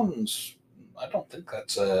 Cell phones, I don't think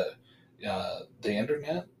that's the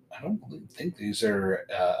internet. I don't think these are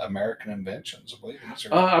American inventions. I believe these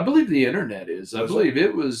are. I believe the internet is. I Was believe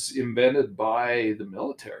it was invented by the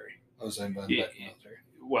military. Was invented by the military?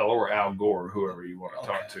 Well, or Al Gore, whoever you want to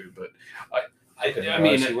talk Okay. to. But I didn't I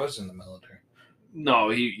realize mean, he was in the military. no,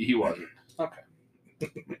 he wasn't. Okay.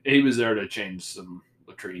 He was there to change some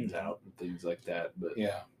latrines Mhm. out and things like that. But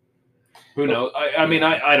Yeah. who knows? I mean,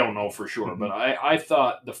 I don't know for sure, Mhm. but I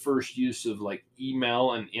thought the first use of like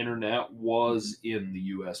email and internet was in the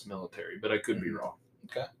U.S. military, but I could be Mhm. wrong.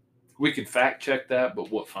 Okay. We could fact check that, but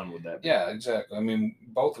what fun would that be? Yeah, exactly. I mean,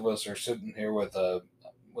 both of us are sitting here with a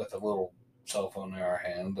little cell phone in our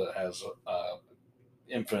hand that has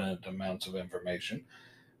infinite amounts of information,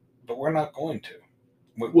 but we're not going to.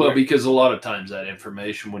 Well, because a lot of times that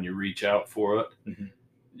information, when you reach out for it, Mhm.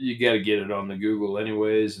 you got to get it on the Google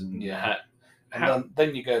anyways, and Yeah. And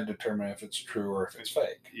then you got to determine if it's true or if it's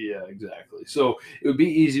fake. Yeah, exactly. So it would be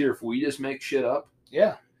easier if we just make shit up.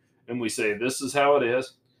 Yeah, And we say, this is how it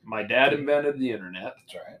is. My dad Mhm. invented the internet,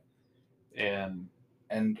 that's right. and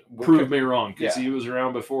And prove me wrong, because Yeah. he was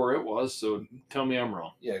around before it was. So tell me I'm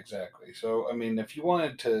wrong. Yeah, exactly. So, I mean, if you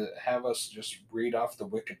wanted to have us just read off the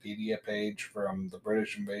Wikipedia page from the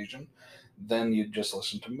British invasion, then you'd just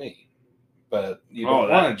listen to me. But you don't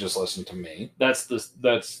want to just listen to me. That's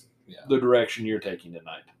the direction you're taking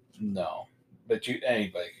tonight. No, but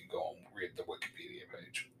anybody can go and read the Wikipedia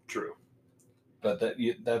page. True. But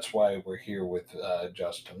that's why we're here with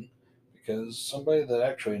Justin, because somebody that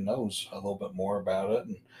actually knows a little bit more about it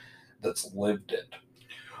and that's lived it.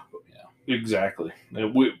 Yeah. Exactly.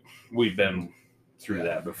 We've been through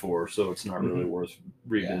that before, so it's not really worth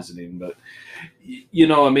revisiting. But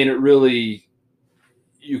I mean, it really,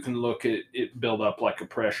 you can look at it build up like a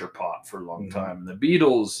pressure pot for a long time. The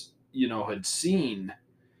Beatles, had seen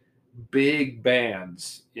big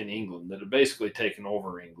bands in England that had basically taken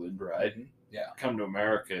over England, right? Yeah. Come to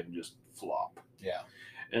America and just flop. Yeah.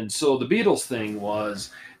 And so the Beatles thing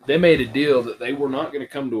was, they made a deal that they were not going to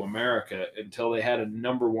come to America until they had a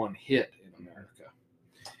number one hit in America.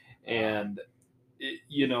 And,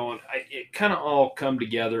 it kind of all come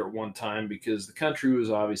together at one time because the country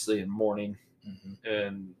was obviously in mourning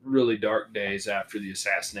and really dark days after the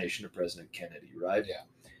assassination of President Kennedy, right? Yeah.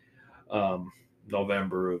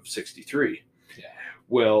 November of 1963. Yeah.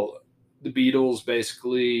 Well, the Beatles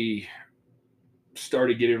basically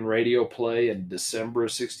started getting radio play in December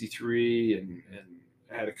of 1963 and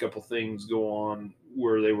had a couple things go on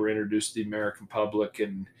where they were introduced to the American public.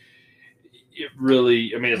 And it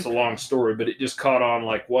really, I mean, it's a long story, but it just caught on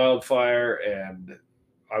like wildfire. And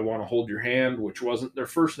I Want to Hold Your Hand, which wasn't their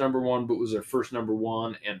first number one, but was their first number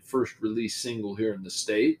one and first release single here in the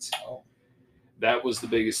States. Oh. That was the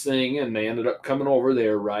biggest thing. And they ended up coming over. They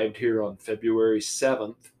arrived here on February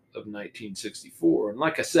 7th of 1964. And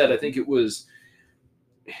like I said, I think it was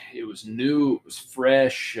new, it was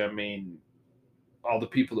fresh. I mean, all the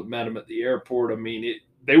people that met him at the airport, I mean,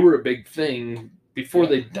 they were a big thing before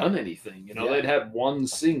they'd done anything. They'd had one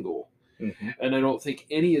single. And I don't think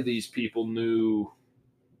any of these people knew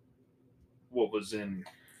what was in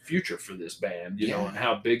future for this band, and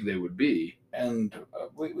how big they would be. And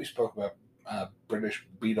we spoke about British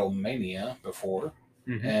Beatlemania before,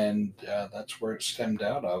 and that's where it stemmed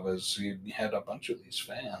out of, is you had a bunch of these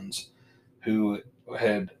fans who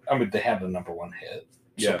they had a number one hit.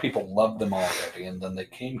 So people loved them already, and then they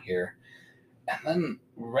came here. And then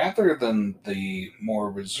rather than the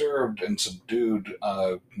more reserved and subdued,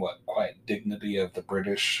 quiet dignity of the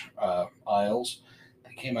British Isles,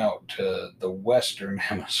 they came out to the Western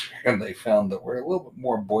Hemisphere and they found that we're a little bit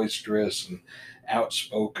more boisterous and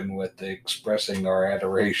outspoken with expressing our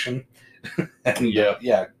adoration. And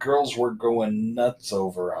girls were going nuts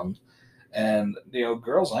over them. And,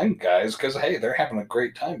 girls and guys, because, hey, they're having a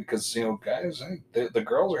great time because, guys, the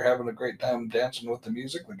girls are having a great time dancing with the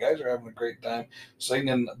music. The guys are having a great time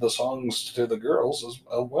singing the songs to the girls as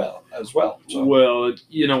well. So. Well,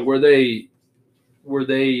 where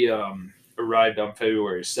they arrived on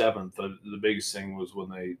February 7th, the biggest thing was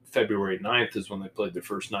February 9th is when they played their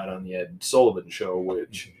first night on the Ed Sullivan Show,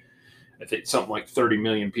 which I think something like 30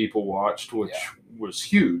 million people watched, which was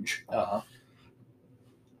huge.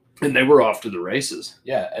 And they were off to the races.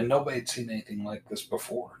 Yeah, and nobody had seen anything like this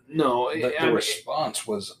before. No, the response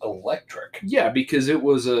was electric. Yeah, because it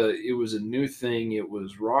was a new thing. It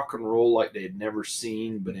was rock and roll like they had never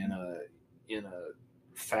seen, but in a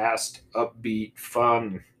fast, upbeat,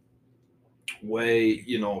 fun way.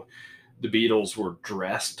 The Beatles were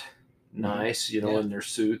dressed nice, in their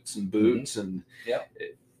suits and boots, and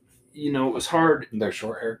it was hard. And their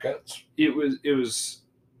short haircuts. It was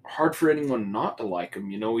hard for anyone not to like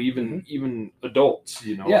them, even adults,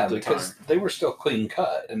 at the because time. They were still clean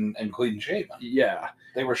cut and clean shaven. Yeah.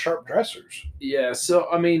 They were sharp dressers. Yeah, so,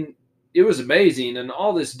 I mean, it was amazing, and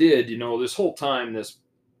all this did, this whole time, this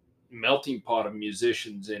melting pot of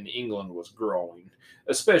musicians in England was growing.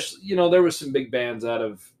 Especially, there was some big bands out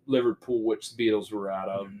of Liverpool, which the Beatles were out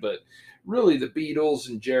of, but really the Beatles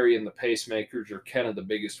and Jerry and the Pacemakers are kind of the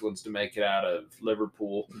biggest ones to make it out of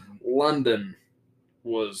Liverpool. London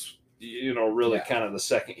was, really kind of the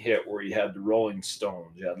second hit, where you had the Rolling Stones,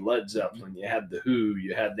 you had Led Zeppelin, you had the Who,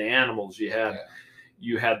 you had the Animals, you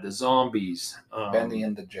had the Zombies. Benny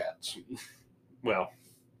and the Jets. Well,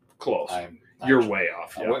 close. You're way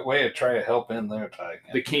off. Yeah. Way to try to help in there, Ty.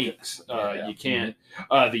 The Kinks. You can't.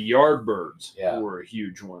 The Yardbirds were a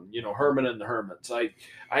huge one. Herman and the Hermits. I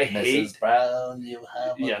hate. Mrs. Brown, you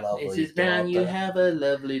have a lovely daughter. Mrs. Brown, you have a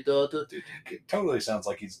lovely daughter. Dude, it totally sounds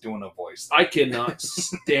like he's doing a voice. I cannot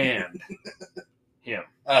stand him.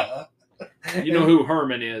 Uh-huh. You know who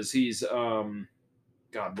Herman is? He's God,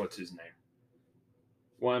 what's his name?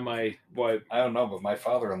 Why am I I don't know, but my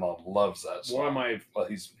father-in-law loves that song. Well,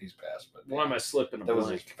 he's passed, but why am I slipping a that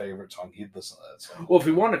blank? was his favorite song. He'd listen to that song. Well, if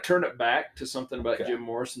we want to turn it back to something about Okay. Jim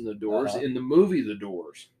Morrison, The Doors, Uh-huh. in the movie The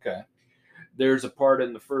Doors, Okay. there's a part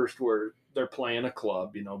in the first where they're playing a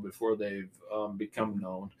club, before they've become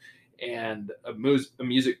known. And a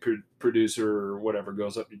music producer or whatever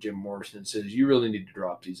goes up to Jim Morrison and says, "You really need to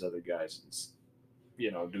drop these other guys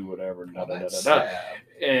and do whatever." Well, that's sad.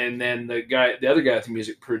 And then the other guy, the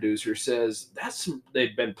music producer, says,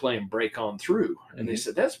 they'd been playing Break On Through, and they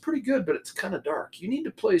said, "That's pretty good, but it's kind of dark. You need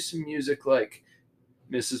to play some music like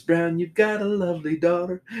Mrs. Brown, you've got a lovely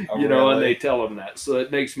daughter," Oh, and really? they tell him that. So it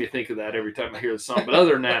makes me think of that every time I hear the song. But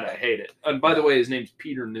other than that, I hate it. And by the way, his name's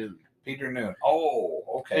Peter Noon. Peter Noon. Oh,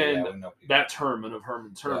 okay. And yeah, we know Peter. That's Herman of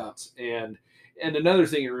Herman's Hermits. And another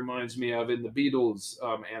thing it reminds me of, in the Beatles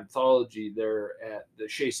anthology, they're at the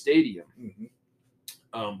Shea Stadium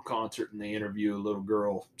concert, and they interview a little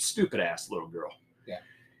girl, stupid ass little girl. Yeah.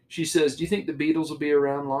 She says, "Do you think the Beatles will be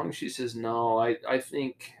around long?" She says, "No, I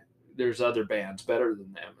think there's other bands better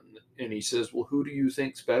than them." And he says, "Well, who do you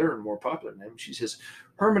think's better and more popular than them?" She says,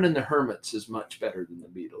 "Herman and the Hermits is much better than the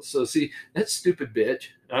Beatles." So see, that stupid bitch.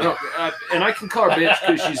 And I can call her bitch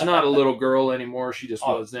because she's not a little girl anymore. She just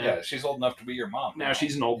was then. Yeah, she's old enough to be your mom. Now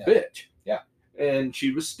she's an old bitch. Yeah. And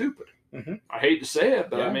she was stupid. Mm-hmm. I hate to say it,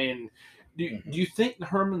 but Yeah. I mean, do you think the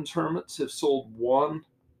Herman's Hermits have sold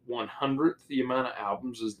 1/100th the amount of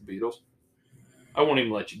albums as the Beatles? I won't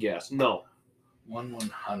even let you guess. No.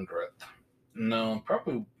 1/100th. No,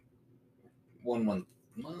 probably 1/1.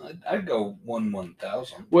 I'd go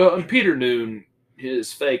 1/1000. Well, and Peter Noon,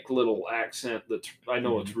 his fake little accent, I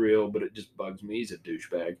know it's real, but it just bugs me. He's a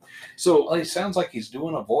douchebag. So Well, he sounds like he's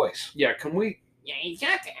doing a voice. yeah, can we? Yeah, he's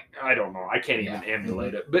got that. I don't know. I can't even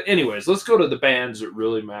emulate it. But anyways, let's go to the bands that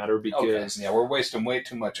really matter, because Yeah, we're wasting way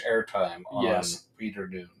too much airtime on Peter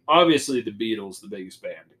Noon. Obviously the Beatles, the biggest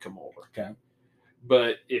band to come over. Okay.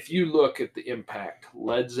 But if you look at the impact,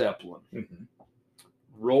 Led Zeppelin,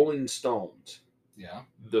 Rolling Stones,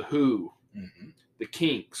 The Who, the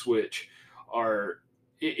Kinks, which are,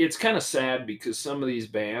 it's kind of sad because some of these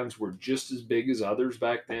bands were just as big as others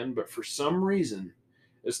back then, but for some reason,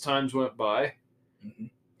 as times went by,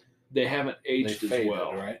 they haven't aged as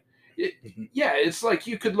well. Right? Yeah, it's like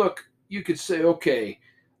you could say, okay,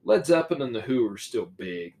 Led Zeppelin and The Who are still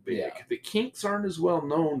big. Yeah. The Kinks aren't as well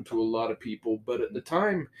known to a lot of people, but at the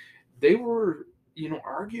time, they were,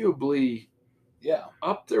 arguably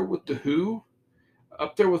up there with The Who,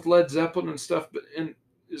 up there with Led Zeppelin and stuff, but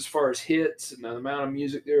as far as hits and the amount of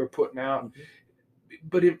music they were putting out.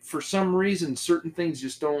 But for some reason, certain things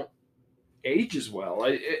just don't age as well.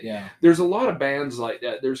 There's a lot of bands like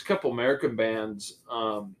that. There's a couple American bands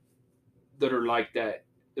that are like that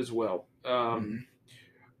as well.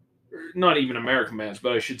 Not even American bands,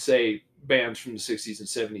 but I should say bands from the 60s and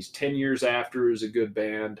 70s. 10 Years After is a good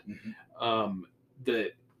band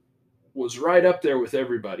that was right up there with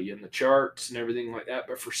everybody in the charts and everything like that.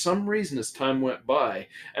 But for some reason, as time went by,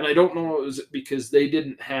 and I don't know, it was because they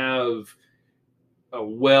didn't have a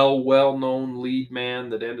well-known lead man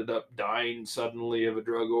that ended up dying suddenly of a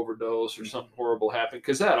drug overdose or something horrible happened,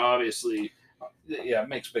 because that obviously it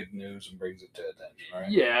makes big news and brings it to attention, right?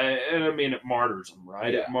 Yeah, and I mean, it martyrs them,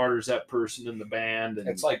 right? Yeah. It martyrs that person in the band, and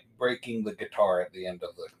it's like breaking the guitar at the end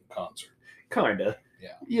of the concert. Kind of.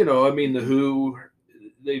 Yeah. I mean, The Who,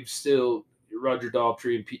 they've still, Roger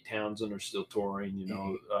Daltrey and Pete Townsend are still touring.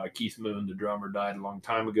 Keith Moon, the drummer, died a long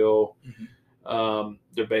time ago.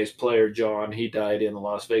 Their bass player, John, he died in a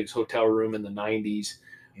Las Vegas hotel room in the 90s.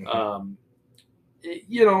 And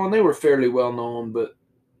they were fairly well known, but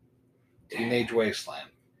Teenage Wasteland.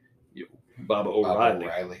 Baba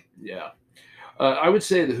O'Reilly. Yeah. I would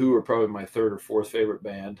say The Who are probably my third or fourth favorite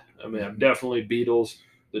band. I mean, I'm definitely Beatles,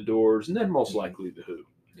 The Doors, and then most likely The Who.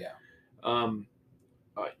 Yeah.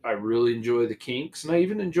 I really enjoy the Kinks, and I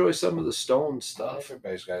even enjoy some of the Stones stuff.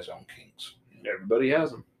 Everybody's got his own Kinks. Everybody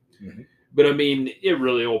has them. But I mean, it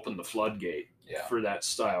really opened the floodgate for that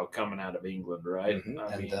style coming out of England, right?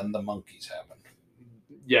 Then the Monkees happened.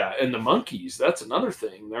 Yeah, and the Monkees, that's another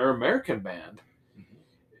thing. They're an American band.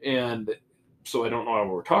 And so I don't know how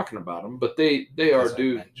we're talking about them, but they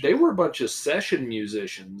were a bunch of session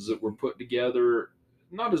musicians that were put together,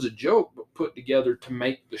 not as a joke, but put together to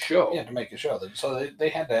make the show. Yeah, to make a show. So they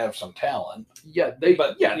had to have some talent. Yeah, they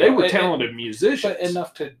were talented musicians. But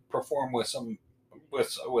enough to perform with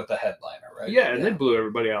a headliner, right? Yeah, and they blew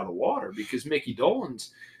everybody out of the water because Mickey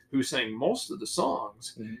Dolenz, who sang most of the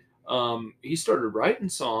songs, he started writing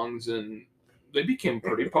songs and they became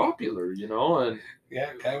pretty popular, and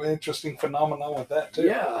yeah, kind of an interesting phenomenon with that too.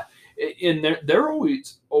 Yeah, and they're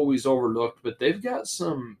always overlooked, but they've got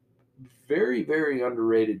some very, very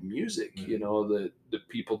underrated music, you know, that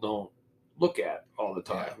people don't look at all the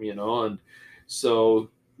time, you know, and so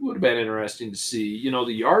it would have been interesting to see. You know,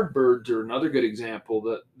 the Yardbirds are another good example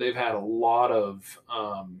that they've had a lot of.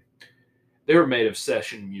 They were made of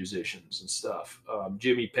session musicians and stuff.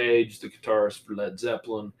 Jimmy Page, the guitarist for Led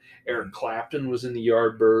Zeppelin, Eric Clapton was in the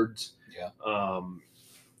Yardbirds. Yeah.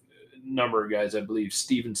 Number of guys, I believe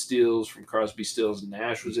Stephen Stills from Crosby, Stills and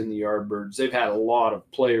Nash was in the Yardbirds. They've had a lot of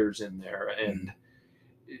players in there, and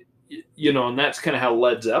you know, and that's kind of how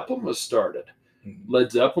Led Zeppelin was started.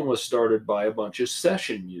 Led Zeppelin was started by a bunch of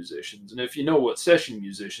session musicians, and if you know what session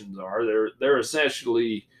musicians are, they're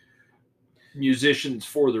essentially musicians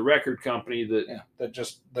for the record company that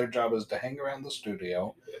just their job is to hang around the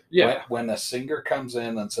studio. Yeah. When a singer comes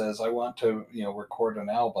in and says, "I want to, you know, record an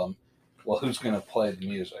album," well, who's going to play the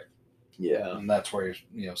music? Yeah. And that's where,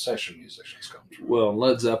 you know, session musicians come from. Well,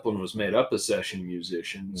 Led Zeppelin was made up of session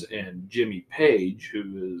musicians, and Jimmy Page,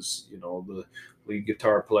 who is, you know, the lead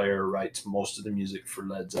guitar player, writes most of the music for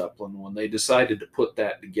Led Zeppelin. When they decided to put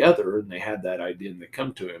that together and they had that idea and they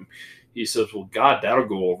come to him, he says, "Well, God, that'll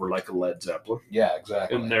go over like a Led Zeppelin." Yeah,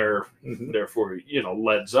 exactly. And therefore, you know,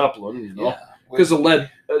 Led Zeppelin, you know, Yeah. because a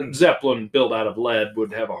Zeppelin built out of lead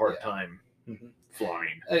would have a hard time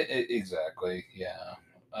flying. Exactly. Yeah.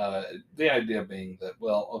 The idea being that,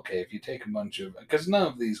 well, okay, if you take a bunch of, because none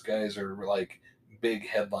of these guys are like big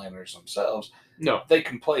headliners themselves. No, they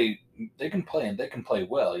can play and they can play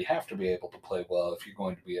well. You have to be able to play well if you're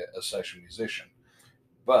going to be a session musician.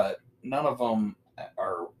 But none of them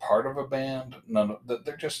are part of a band. None of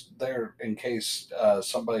they're just there in case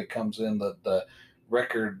somebody comes in that the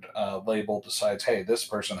record label decides, hey, this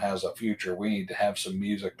person has a future. We need to have some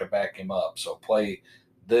music to back him up. So play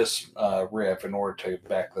this riff in order to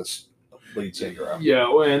back this lead singer up. Yeah,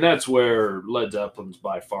 well, and that's where Led Zeppelin's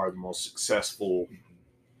by far the most successful.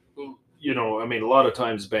 You know, I mean, a lot of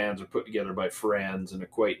times bands are put together by friends and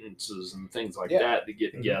acquaintances and things like that to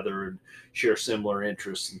get together and share similar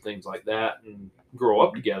interests and things like that and grow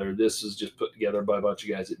up together. This is just put together by a bunch of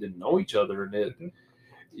guys that didn't know each other, and it,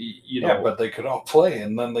 you know, yeah, but they could all play,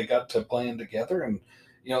 and then they got to playing together, and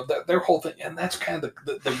you know, their whole thing, and that's kind of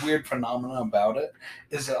the weird phenomenon about it,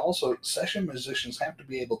 is that also session musicians have to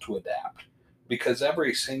be able to adapt, because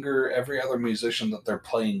every singer, every other musician that they're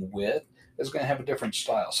playing with is going to have a different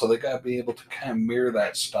style. So they got to be able to kind of mirror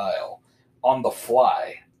that style on the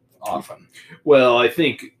fly often. Well, I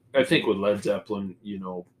think with Led Zeppelin, you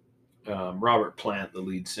know, Robert Plant, the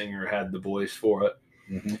lead singer, had the voice for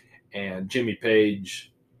it, and Jimmy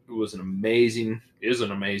Page is an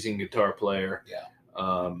amazing guitar player. Yeah.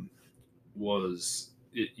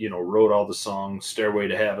 Wrote all the songs, Stairway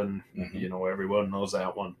to Heaven, you know, everyone knows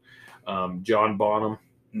that one. John Bonham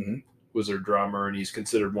was their drummer, and he's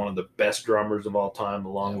considered one of the best drummers of all time,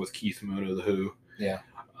 along with Keith Moon of The Who. Yeah.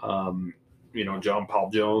 You know, John Paul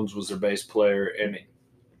Jones was their bass player, and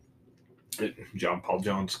John Paul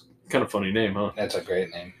Jones, kind of funny name, huh? That's a great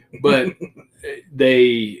name. But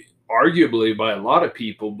they arguably, by a lot of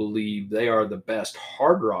people, believe they are the best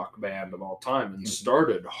hard rock band of all time and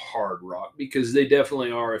started hard rock, because they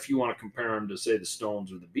definitely are. If you want to compare them to, say, the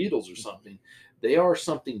Stones or the Beatles or something, they are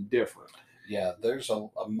something different. Yeah, there's a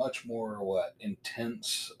much more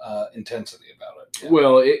intensity about it. Yeah.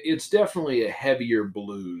 Well, it's definitely a heavier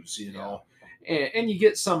blues, you know, and you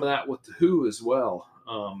get some of that with The Who as well.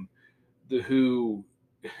 The Who,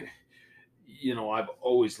 you know, I've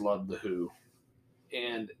always loved The Who.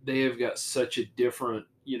 And they have got such a different,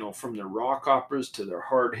 you know, from their rock operas to their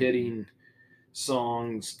hard-hitting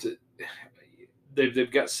songs, to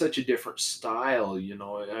they've got such a different style, you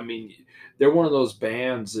know. I mean, they're one of those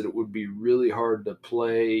bands that it would be really hard to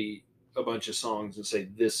play a bunch of songs and say,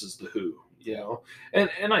 this is The Who, you know. And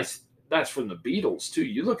that's from the Beatles, too.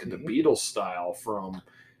 You look at the Beatles style from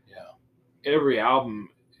every album.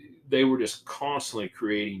 They were just constantly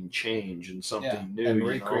creating change and something new. And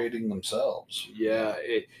recreating themselves. Yeah,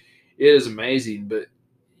 it is amazing. But,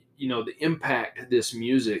 you know, the impact of this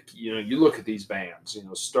music, you know, you look at these bands, you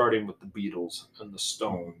know, starting with the Beatles and the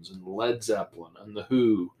Stones and Led Zeppelin and the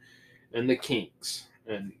Who and the Kinks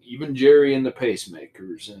and even Jerry and the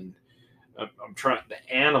Pacemakers and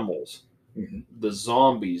the Animals, the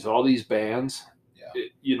Zombies, all these bands. Yeah.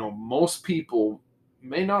 You know, most people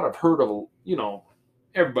may not have heard of, you know,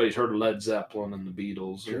 everybody's heard of Led Zeppelin and the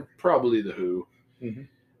Beatles, or probably the Who.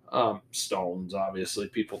 Stones, obviously,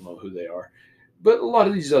 people know who they are. But a lot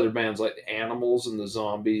of these other bands, like the Animals and the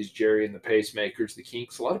Zombies, Jerry and the Pacemakers, the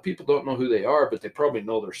Kinks, a lot of people don't know who they are, but they probably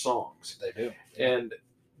know their songs. They do. And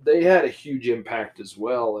they had a huge impact as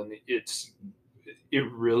well. And it's,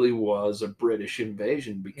 it really was a British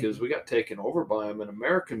invasion because we got taken over by them, and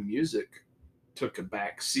American music took a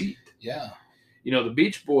back seat. Yeah. You know, the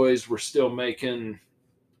Beach Boys were still making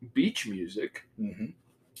beach music, Mm-hmm.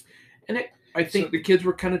 and I think the kids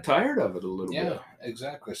were kind of tired of it a little bit. Yeah,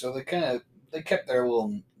 exactly. So they kept their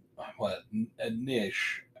little a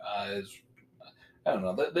niche. I don't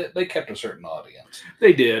know. They kept a certain audience.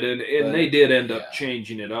 They did, and But, they did end yeah. up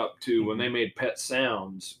changing it up too. When they made Pet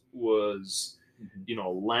Sounds was, you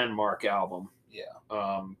know, landmark album.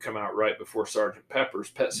 Yeah. Come out right before Sgt. Pepper's.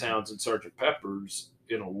 Pet Sounds and Sgt. Pepper's,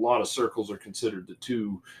 in a lot of circles, are considered the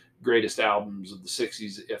two greatest albums of the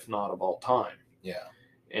 60s, if not of all time. Yeah.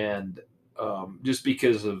 And just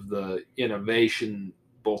because of the innovation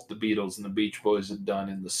both the Beatles and the Beach Boys had done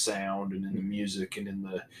in the sound and in the music and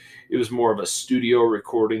it was more of a studio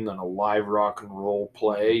recording than a live rock and roll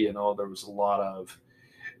play. You know, there was a lot of,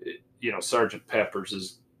 you know, Sgt. Pepper's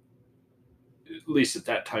is, at least at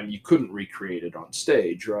that time, you couldn't recreate it on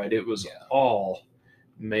stage, right? It was all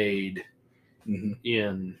made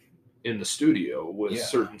in the studio with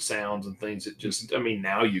certain sounds and things that just, I mean,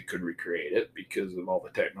 now you could recreate it because of all the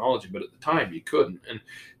technology, but at the time you couldn't. And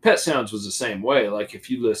Pet Sounds was the same way. Like if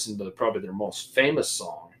you listen to probably their most famous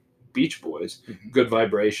song, Beach Boys, Good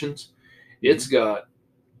Vibrations, it's got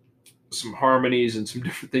some harmonies and some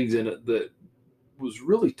different things in it that was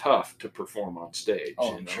really tough to perform on stage.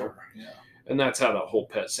 Oh, you know? sure. Yeah. And that's how that whole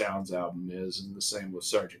Pet Sounds album is, and the same with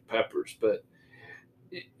Sgt. Pepper's. But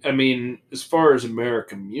I mean, as far as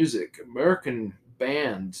American music, American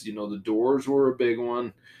bands, you know, the Doors were a big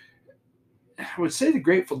one. I would say the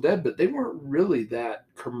Grateful Dead, but they weren't really that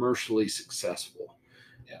commercially successful.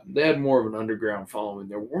 Yeah. They had more of an underground following.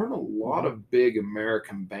 There weren't a lot of big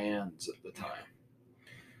American bands at the time.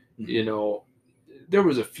 You know, there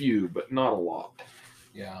was a few, but not a lot.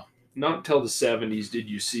 Yeah. Not until the 70s did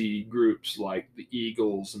you see groups like the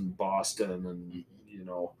Eagles and Boston and, you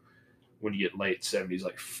know, when you get late 70s,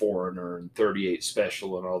 like Foreigner and 38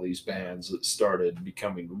 Special and all these bands that started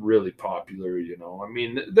becoming really popular, you know. I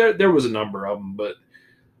mean, there was a number of them, but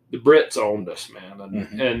the Brits owned us, man,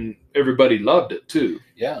 and everybody loved it too.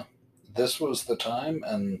 Yeah. This was the time,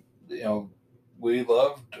 and, you know, we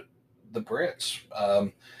loved the Brits.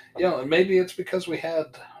 You know, and maybe it's because we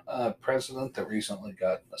had a president that recently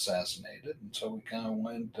got assassinated, and so we kind of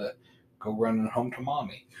wanted to go running home to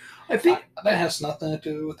mommy. I think that has nothing to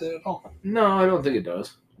do with it at all. No, I don't think it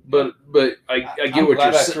does. But I get what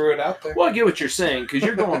you're saying. I threw it out there. Well, I get what you're saying because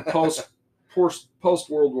you're going post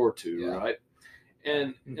World War II, right?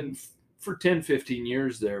 And for 10, 15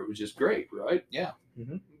 years there, it was just great, right? Yeah.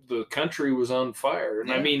 The country was on fire,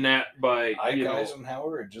 and I mean that by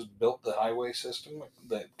Eisenhower had just built the highway system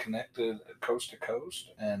that connected coast to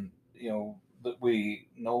coast, and you know that we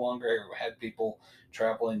no longer had people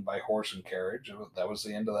traveling by horse and carriage. That was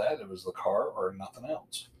the end of that. It was the car or nothing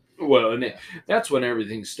else. Well, and that's when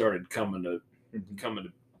everything started coming to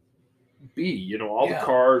be. You know, all the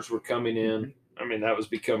cars were coming in. I mean, that was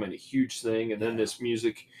becoming a huge thing. And then this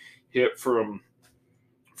music hit from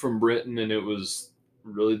Britain, and it was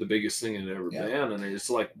really the biggest thing it had ever been. And it's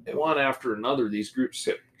like one after another, these groups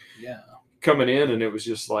kept coming in, and it was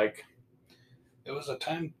just like it was a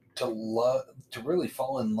time to really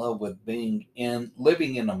fall in love with living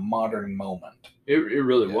in a modern moment. It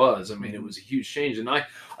really was. I mean, it was a huge change, and I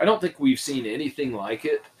don't think we've seen anything like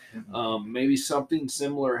it. Maybe something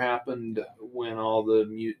similar happened when all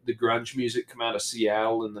the grunge music came out of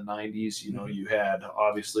Seattle in the 90s. You know, you had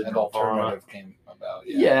obviously an alternative came about.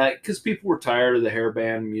 Yeah, because people were tired of the hair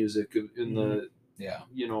band music in the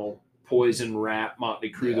you know, Poison, Rat,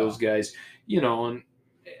 Motley Crue, those guys. You know, and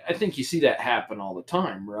I think you see that happen all the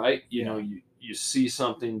time, right? You know, you see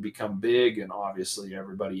something become big, and obviously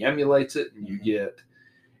everybody emulates it, and you get,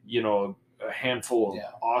 you know, a handful of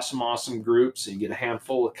awesome groups, and you get a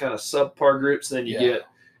handful of kind of subpar groups, then you get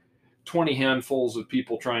 20 handfuls of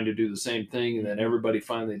people trying to do the same thing, and then everybody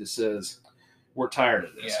finally just says, we're tired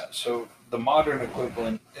of this. Yeah, so the modern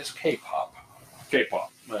equivalent is K-pop.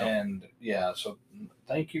 K-pop. Well, and so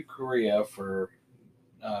thank you, Korea, for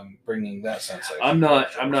bringing that sensation. I'm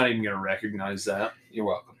not even going to recognize that. You're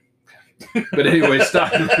welcome. But anyways,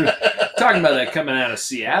 talking about that coming out of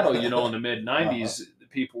Seattle, you know, in the mid 90s,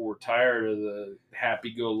 people were tired of the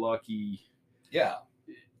happy-go-lucky,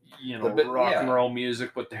 you know, rock and roll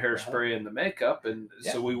music with the hairspray and the makeup, and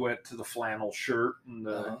so we went to the flannel shirt and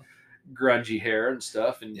the grungy hair and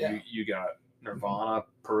stuff, and you got Nirvana,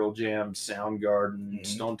 Pearl Jam, Soundgarden,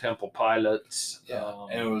 Stone Temple Pilots.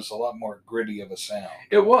 And it was a lot more gritty of a sound.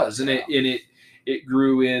 It was, and it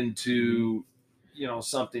grew into, you know,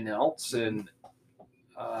 something else, and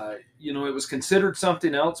you know, it was considered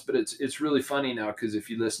something else, but it's really funny now because if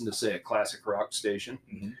you listen to, say, a classic rock station,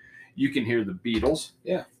 you can hear the Beatles.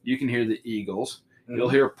 Yeah. You can hear the Eagles. You'll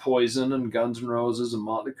hear Poison and Guns N' Roses and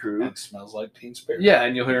Motley Crue. It Smells Like Teen Spirit. Yeah,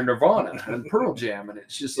 and you'll hear Nirvana and Pearl Jam, and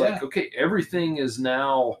it's just like, okay, everything is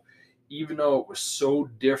now, even though it was so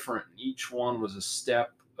different, each one was a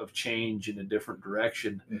step of change in a different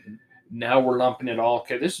direction. Now we're lumping it all.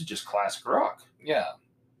 Okay, this is just classic rock. Yeah.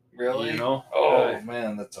 Really? You know? Oh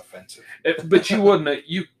man, that's offensive. But you wouldn't.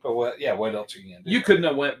 But what? Yeah. What else are you gonna do? You couldn't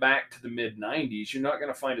have went back to the mid '90s. You're not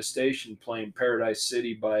going to find a station playing "Paradise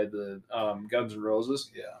City" by the Guns N'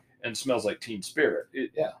 Roses. Yeah. And "Smells Like Teen Spirit."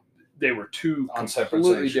 They were two On separate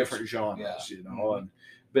completely stations. different genres. Yeah. You know.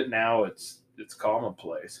 But now it's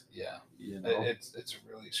commonplace. Yeah. You know. It's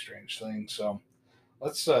a really strange thing. So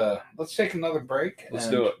let's take another break. Let's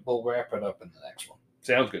and do it. We'll wrap it up in the next one.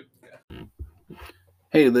 Sounds good.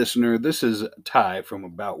 Hey, listener, this is Ty from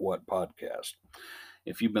About What Podcast.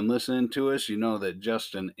 If you've been listening to us, you know that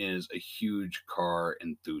Justin is a huge car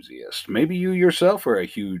enthusiast. Maybe you yourself are a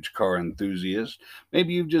huge car enthusiast.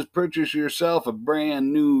 Maybe you've just purchased yourself a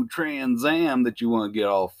brand new Trans Am that you want to get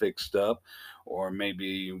all fixed up. Or maybe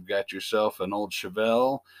you've got yourself an old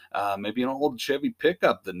Chevelle, maybe an old Chevy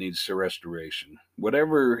pickup that needs some restoration.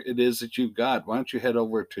 Whatever it is that you've got, why don't you head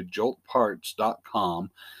over to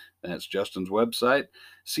joltparts.com. That's Justin's website.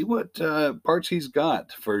 See what parts he's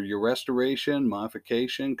got for your restoration,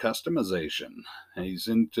 modification, customization. He's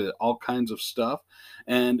into all kinds of stuff.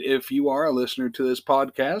 And if you are a listener to this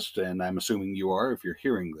podcast, and I'm assuming you are if you're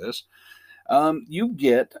hearing this, you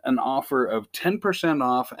get an offer of 10%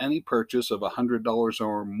 off any purchase of $100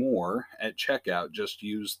 or more at checkout. Just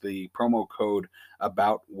use the promo code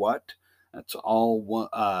ABOUTWHAT. That's all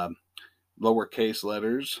lowercase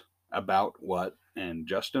letters, about what. And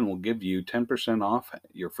Justin will give you 10% off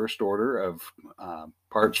your first order of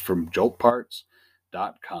parts from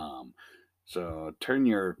joltparts.com. So turn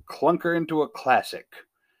your clunker into a classic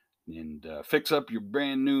and fix up your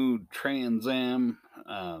brand new Trans Am,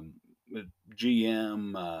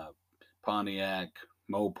 GM, Pontiac,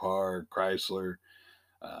 Mopar, Chrysler,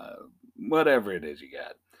 whatever it is you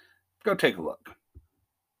got. Go take a look.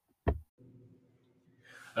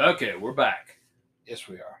 Okay, we're back. Yes,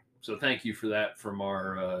 we are. So thank you for that from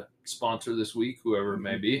our sponsor this week, whoever it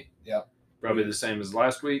may be. Yep. Probably the same as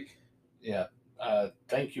last week. Yeah.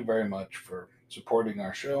 Thank you very much for supporting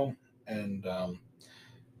our show. And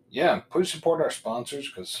please support our sponsors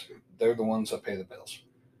because they're the ones that pay the bills.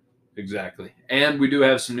 Exactly. And we do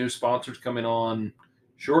have some new sponsors coming on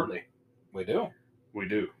shortly. We do. We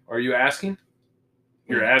do. Are you asking?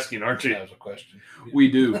 You're asking, aren't you? That was a question.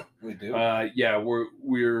 We do. We do.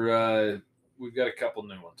 We've got a couple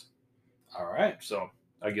new ones. All right. So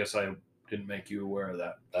I guess I didn't make you aware of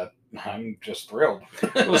that. I'm just thrilled.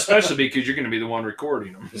 Well, especially because you're going to be the one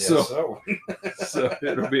recording them. Yes, so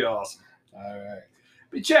it'll be awesome. All right.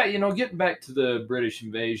 But yeah, getting back to the British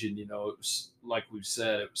invasion, it was, like we've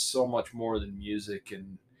said, it was so much more than music.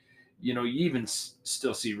 And, you even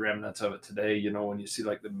still see remnants of it today, when you see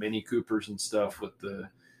like the Mini Coopers and stuff with the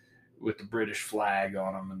British flag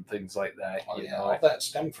on them and things like that. Oh, all that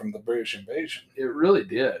stemmed from the British invasion. It really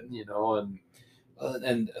did,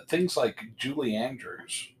 and things like Julie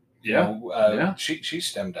Andrews. She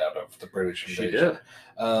stemmed out of the British invasion. She did.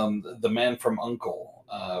 The Man from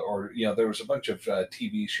U.N.C.L.E., there was a bunch of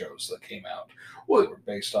TV shows that came out that were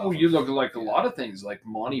based off. You look at like a lot of things like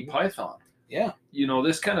Monty Python. Yeah.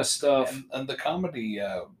 this kind of stuff. And the comedy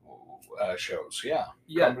shows. Yeah.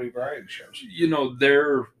 Comedy variety shows.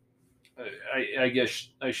 They're, I guess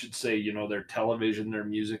I should say, their television, their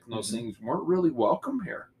music, and those things weren't really welcome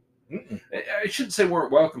here. Mm-mm. I shouldn't say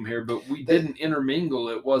weren't welcome here, but we didn't intermingle.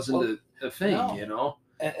 It wasn't a thing, no.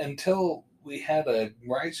 Until we had a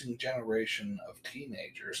rising generation of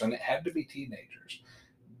teenagers, and it had to be teenagers,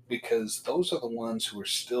 because those are the ones who are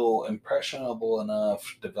still impressionable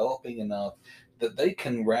enough, developing enough, that they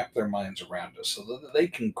can wrap their minds around us, so that they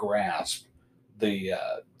can grasp a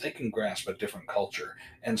different culture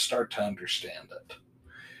and start to understand it.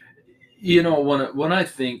 When I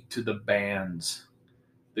think to the bands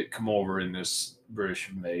that come over in this British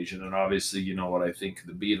invasion, and obviously you know what I think of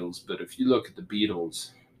the Beatles, but if you look at the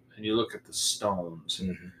Beatles and you look at the Stones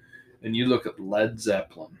and you look at Led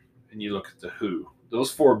Zeppelin and you look at the Who,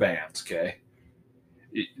 those four bands, okay,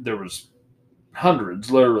 there was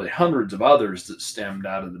literally hundreds of others that stemmed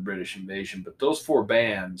out of the British invasion, but those four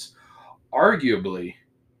bands arguably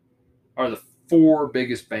are the four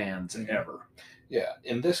biggest bands ever. Yeah,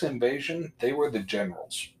 in this invasion, they were the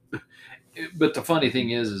generals. But the funny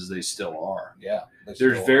thing is they still are. Yeah.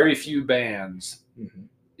 There's very few bands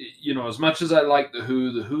you know, as much as I like the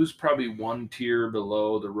Who's probably one tier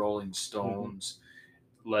below the Rolling Stones,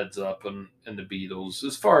 Led Zeppelin, and the Beatles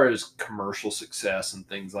as far as commercial success and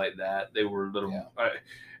things like that. They were a little. Yeah.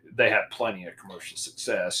 They had plenty of commercial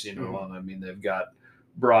success, you know. I mean, they've got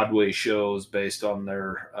Broadway shows based on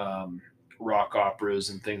their rock operas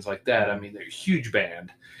and things like that. I mean, they're a huge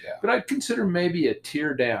band. Yeah. But I'd consider maybe a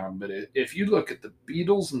tier down. But if you look at the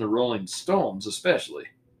Beatles and the Rolling Stones, especially,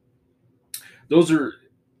 those are.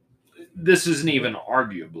 This isn't even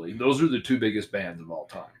arguably. Those are the two biggest bands of all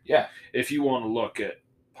time. Yeah. If you want to look at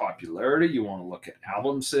popularity, you want to look at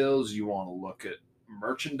album sales, you want to look at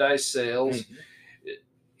merchandise sales,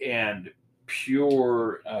 and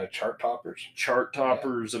pure chart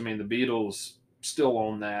toppers. I mean, the Beatles still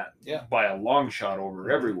own that by a long shot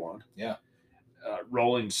over everyone. Yeah.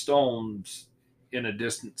 Rolling Stones in a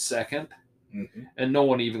distant second, and no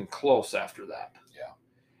one even close after that.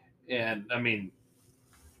 Yeah. And I mean,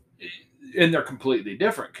 and they're completely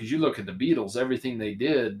different because you look at the Beatles, everything they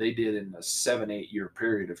did in a 7-8 year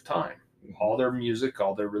period of time. All their music,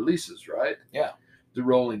 all their releases, right? Yeah. The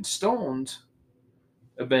Rolling Stones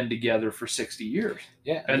have been together for 60 years.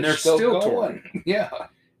 Yeah. And they're still touring. Yeah.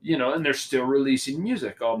 You know, and they're still releasing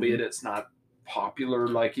music, albeit it's not popular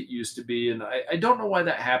like it used to be. And I don't know why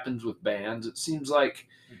that happens with bands. It seems like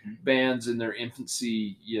bands in their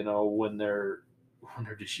infancy, you know, when they're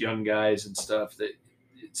just young guys and stuff, that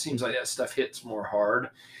it seems like that stuff hits more hard.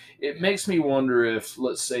 It makes me wonder if,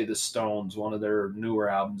 let's say, the Stones, one of their newer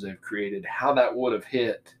albums they've created, how that would have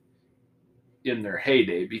hit in their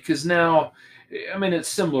heyday. Because now, I mean, it's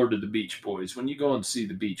similar to the Beach Boys. When you go and see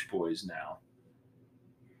the Beach Boys now,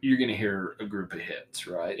 you're going to hear a group of hits,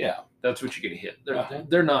 right? Yeah. That's what you're going to hit.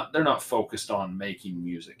 They're not focused on making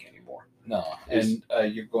music anymore. No. And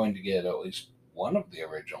you're going to get at least one of the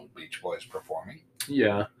original Beach Boys performing.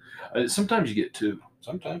 Yeah. Sometimes you get two.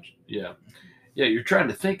 Sometimes. Yeah. Yeah, you're trying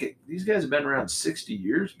to think, these guys have been around 60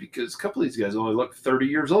 years because a couple of these guys only look 30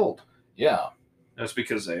 years old. Yeah. That's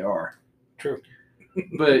because they are. True.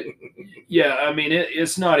 But, yeah, I mean,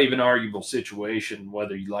 it's not even an arguable situation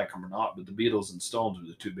whether you like them or not, but the Beatles and Stones are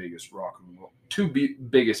the two biggest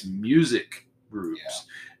biggest music groups,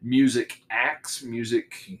 music acts,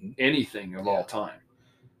 music anything of all time.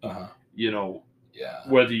 You know,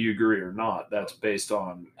 whether you agree or not, that's based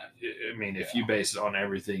on, I mean, if you base it on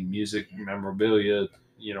everything, music, memorabilia,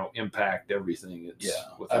 you know, impact, everything. It's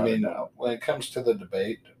I mean, when it comes to the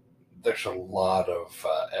debate, there's a lot of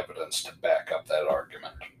evidence to back up that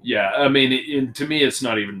argument. Yeah, I mean, to me, it's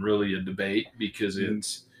not even really a debate because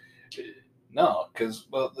it's... No, because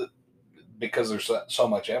there's so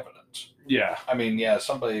much evidence. Yeah. I mean,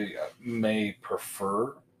 somebody may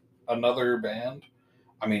prefer another band.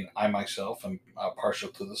 I mean, I myself am partial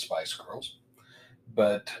to the Spice Girls,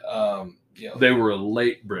 but you know, they were a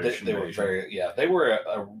late British. They were they were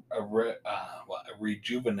a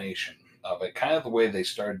rejuvenation of it, kind of the way they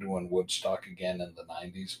started doing Woodstock again in the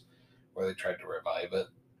 90s, where they tried to revive it.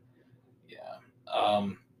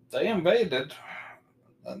 Yeah, they invaded,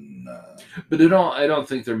 and but I don't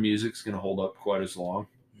think their music's going to hold up quite as long.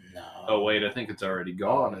 No. Oh wait, I think it's already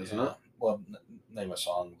gone, isn't it? Well, name a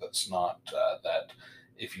song that's not that.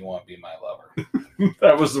 If You Want to Be My Lover.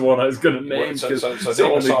 That was the one I was going to name. So name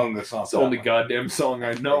a song that's not it's the only goddamn song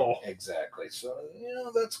I know. Exactly. So, you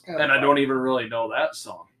know, that's kind of... And I don't even really know that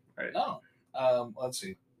song. Right? No. Let's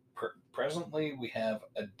see. Presently, we have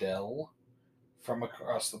Adele from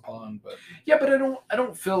across the pond, but... Yeah, but I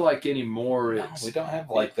don't feel like anymore it's... No, we don't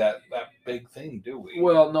have like that big thing, do we?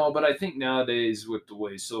 Well, no, but I think nowadays with the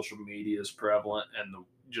way social media is prevalent and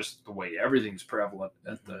just the way everything's prevalent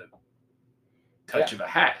at the touch of a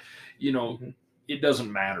hat, you know, it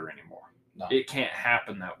doesn't matter anymore. No. It can't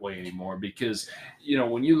happen that way anymore because, you know,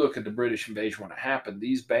 when you look at the British invasion when it happened,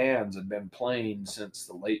 these bands had been playing since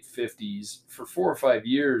the late 50s. For 4 or 5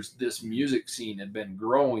 years, this music scene had been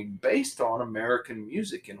growing based on American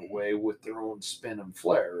music in a way with their own spin and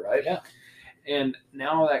flair, right? Yeah. And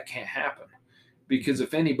now that can't happen because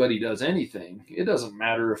if anybody does anything, it doesn't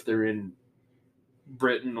matter if they're in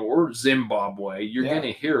Britain or Zimbabwe, you're going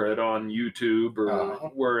to hear it on YouTube or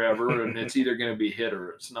wherever, and it's either going to be hit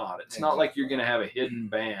or it's not. It's not like you're going to have a hidden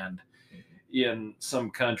band in some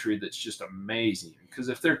country that's just amazing, because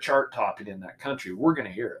if they're chart topping in that country, we're going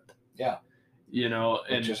to hear it. Yeah. You know,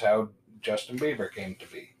 which is how Justin Bieber came to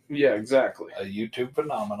be. Yeah, exactly. A YouTube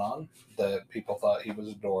phenomenon that people thought he was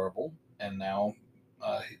adorable, and now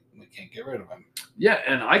we can't get rid of him. Yeah,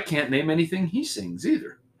 and I can't name anything he sings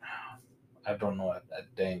either. I don't know a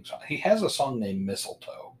dang song. He has a song named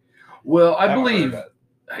Mistletoe. Well, I believe,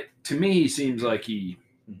 to me, he seems like he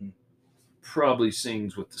probably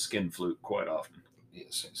sings with the skin flute quite often.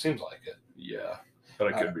 Yes, it seems like it. Yeah,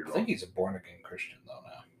 but I could be I wrong. think he's a born again Christian though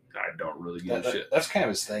now. I don't really give a shit. That's kind of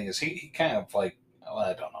his thing. Is he kind of like? Well,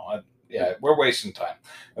 I don't know. Yeah, we're wasting time.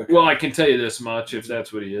 Okay. Well, I can tell you this much: if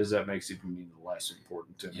that's what he is, that makes him even less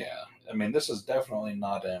important to me. Yeah, I mean, this is definitely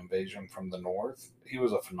not an invasion from the north. He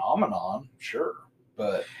was a phenomenon, sure,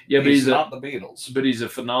 but Yeah, but he's not the Beatles. But he's a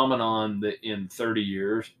phenomenon that in 30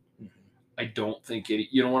 years, I don't think any.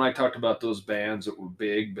 You know, when I talked about those bands that were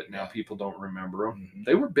big, but now people don't remember them,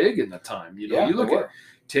 they were big in the time. You know, you look at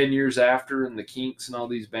 10 years after and the Kinks and all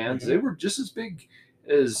these bands, they were just as big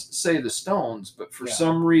as, say, the Stones, but for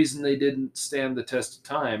some reason they didn't stand the test of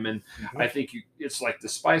time. And I think it's like the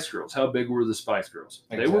Spice Girls. How big were the Spice Girls?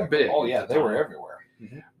 Exactly. They were big. Oh, yeah, they were everywhere.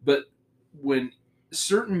 But when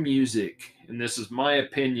certain music, and this is my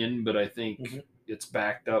opinion, but I think it's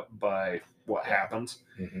backed up by what happens,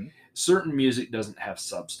 certain music doesn't have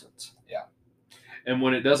substance. Yeah. And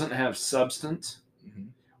when it doesn't have substance,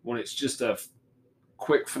 when it's just a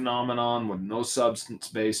quick phenomenon with no substance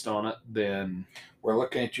based on it, then we're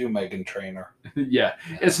looking at you, Meghan Trainor. Yeah,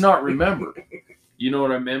 it's not remembered. You know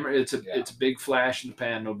what I mean? It's a big flash in the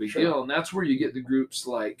pan, no big deal. And that's where you get the groups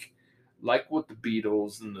like what the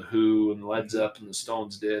Beatles and the Who and Led Zeppelin and the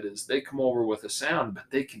Stones did, is they come over with a sound, but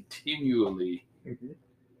they continually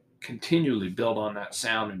build on that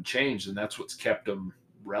sound and change, and that's what's kept them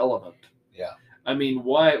relevant. Yeah. I mean,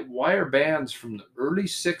 why are bands from the early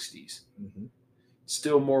 60s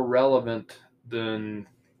still more relevant than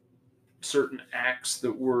certain acts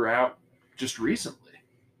that were out just recently?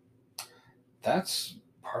 That's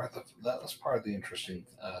part of the interesting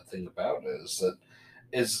thing about it,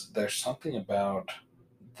 is there's something about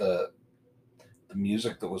the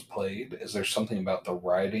music that was played? Is there something about the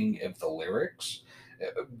writing of the lyrics?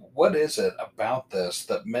 What is it about this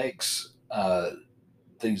that makes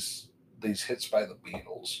these hits by the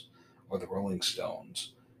Beatles or the Rolling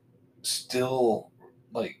Stones still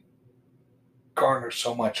like garner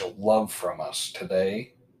so much love from us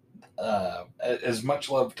today? As much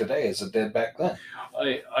love today as it did back then.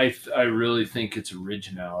 I really think it's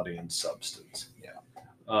originality and substance.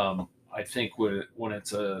 Yeah. I think when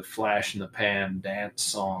it's a flash in the pan dance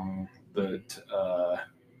song that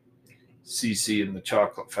CC and the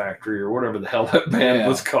Chocolate Factory or whatever the hell that band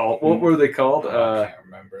was called. What were they called? I can't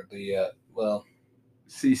remember the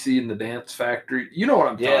CC and the Dance Factory. You know what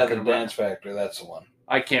I'm talking about? Yeah, the Dance Factory. That's the one.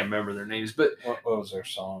 I can't remember their names, but what was their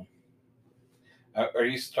song? Are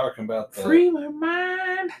you talking about the Free My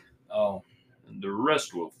Mind? Oh, and the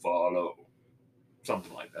rest will follow.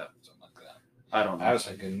 Something like that. I don't know. I was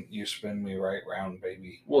thinking You Spin Me Right Round,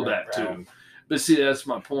 Baby. Well, right that round. too. But see, that's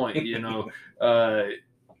my point. You know,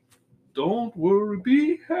 don't worry,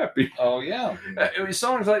 be happy. Oh yeah. I mean,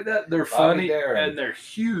 songs like that, they're Bobby funny Darin. and they're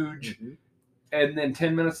huge. And then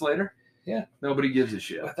 10 minutes later, nobody gives a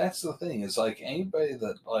shit. But that's the thing, is like anybody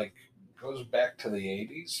that like goes back to the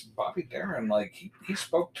 80s, Bobby Darin, like he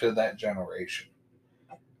spoke to that generation.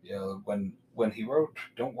 You know, when he wrote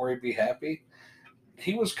Don't Worry, Be Happy,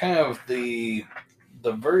 he was kind of the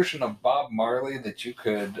version of Bob Marley that you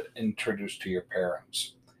could introduce to your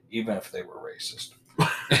parents, even if they were racist.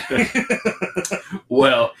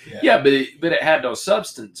 Well, but it had no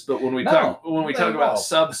substance. But when we talk about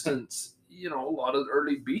substance, you know, a lot of the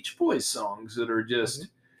early Beach Boys songs that are just,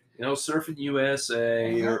 you know, Surfing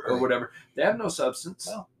USA or whatever, they have no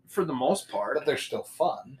substance for the most part. But they're still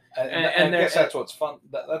fun. And I guess that's what's fun.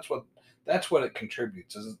 That's what it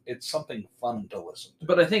contributes. Is it's something fun to listen to.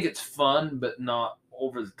 But I think it's fun, but not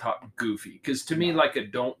over the top goofy. Because to me, like a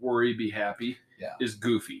Don't Worry, Be Happy is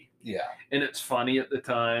goofy. Yeah. And it's funny at the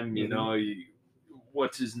time. You know,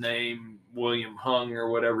 what's his name? William Hung or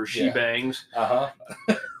whatever. She bangs.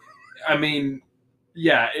 I mean,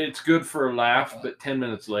 yeah, it's good for a laugh, but 10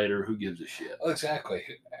 minutes later, who gives a shit? Exactly.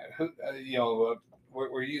 You know,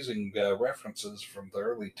 we're using references from the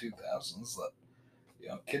early 2000s that, you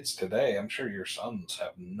know, kids today, I'm sure your sons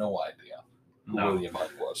have no idea who William Hung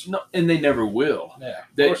was. No, and they never will.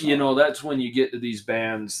 Yeah. You know, that's when you get to these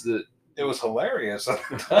bands that... It was hilarious at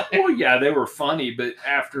the time. Well, yeah, they were funny, but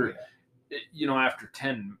after, you know, after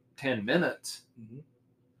 10 minutes...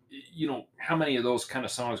 You know, how many of those kind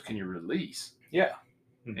of songs can you release? Yeah.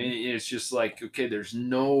 And it's just like, okay, there's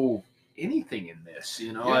no anything in this,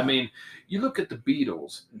 you know? I mean, you look at the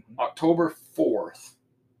Beatles, October 4th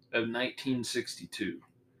of 1962.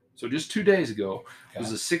 So just 2 days ago was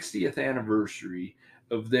the 60th anniversary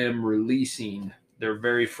of them releasing their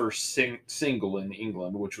very first single in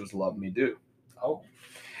England, which was Love Me Do. Oh.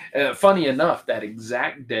 Funny enough, that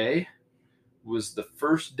exact day was the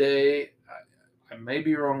first day... I may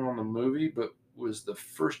be wrong on the movie, but was the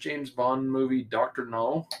first James Bond movie Dr.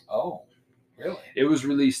 No? Oh, Really? It was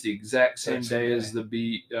released the exact same Same day day. as the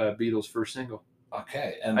Beatles' first single.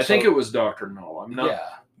 Okay. And I think it was Dr. No. I'm not. Yeah.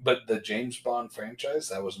 But the James Bond franchise,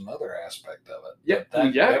 that was another aspect of it. Yeah, But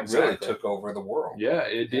that, yeah, that really exactly. took over the world. Yeah,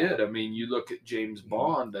 it Yeah. did. I mean, you look at James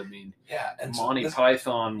Bond. I mean, Yeah. And so Monty this-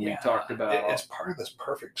 Python. We yeah, talked about. it's part of this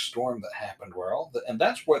perfect storm that happened where and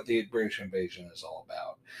that's what the British invasion is all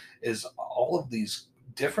about, is all of these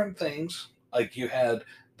different things. Like you had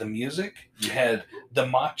the music, you had the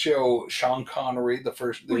macho Sean Connery, the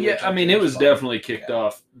Well, yeah, I original mean, it James was Bond. definitely kicked Yeah.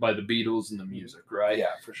 off by the Beatles and the music, right?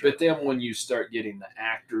 Yeah, for sure. But then when you start getting the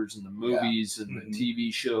actors and the movies and Mhm. the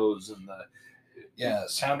TV shows and the Yeah,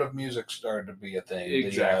 Sound of Music started to be a thing.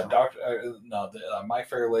 Exactly. The My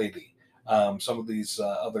Fair Lady. Some of these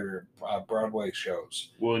other Broadway shows.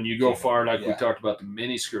 when you go Yeah, far, like we yeah. talked about the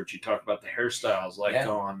mini skirts, you talked about the hairstyles, like Yeah.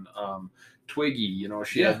 on Twiggy. You know,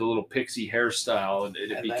 she Yeah. had the little pixie hairstyle, and it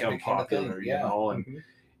And that became became a popular. thing, You know, and Mhm.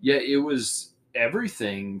 yeah, it was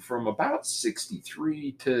everything from about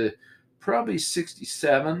 63 to probably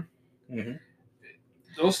 67. Mhm.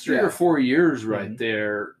 Those 3 Yeah. or 4 years right Mhm.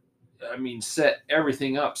 there, I mean, set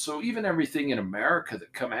everything up. So even everything in America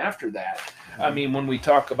that come after that, I mean, when we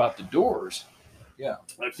talk about the Doors, Yeah.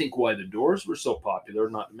 I think why the Doors were so popular,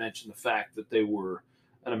 not to mention the fact that they were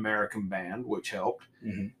an American band, which helped,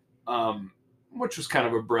 Mhm. which was kind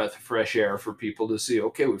of a breath of fresh air for people to see,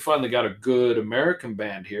 okay, we finally got a good American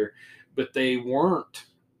band here, but they weren't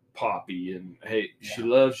poppy and, hey, she Yeah.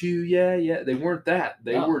 loves you, yeah, yeah. They weren't that.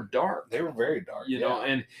 They No. were dark. They were very dark. You know,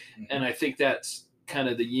 yeah. and I think that's kind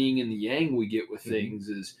of the yin and the yang we get with Mhm. things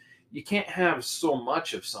is you can't have so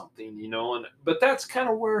much of something, you know, and but that's kind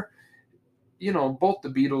of where, you know, both the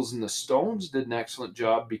Beatles and the Stones did an excellent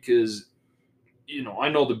job because, you know, I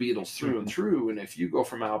know the Beatles through and Mhm. through, and if you go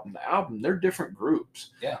from album to album, they're different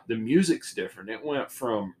groups. Yeah. The music's different. It went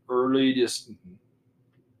from early just Mhm.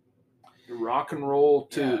 rock and roll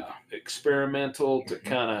to Yeah. experimental to Mhm.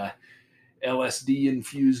 kind of LSD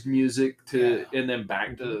infused music to and then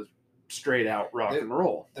back to straight out rock They- and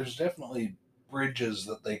roll. There's definitely bridges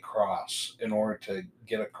that they cross in order to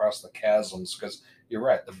get across the chasms, because you're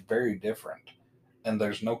right, they're very different, and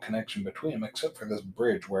there's no connection between them except for this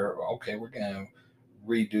bridge where, okay, we're gonna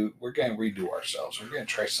redo ourselves. We're gonna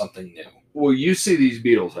try something new. Well, you see these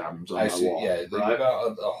Beatles albums on I my see. wall, Yeah, you right? got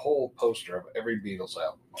a whole poster of every Beatles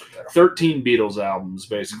album up there. 13 Beatles albums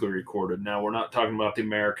basically recorded. Now we're not talking about the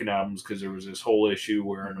American albums because there was this whole issue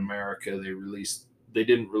where in America they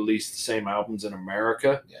didn't release the same albums in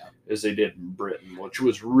America Yeah. as they did in Britain, which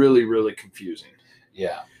was really, really confusing.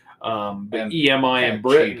 Yeah, But And EMI kind in of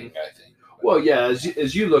Britain, cheating, I think. well, yeah,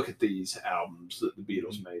 as you look at these albums that the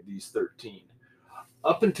Beatles made, these 13,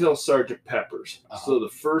 up until Sgt. Pepper's, so the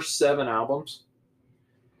first 7 albums,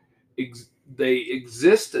 they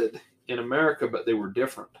existed in America, but they were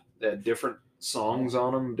different. They had different songs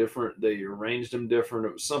on them, different. They arranged them different.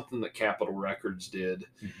 It was something that Capitol Records did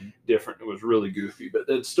different. It was really goofy. But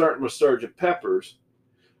then starting with Sgt. Pepper's,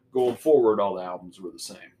 going forward, all the albums were the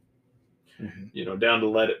same. You know, down to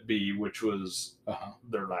Let It Be, which was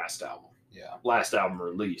their last album. Yeah. Last album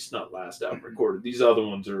released, not last album recorded. These other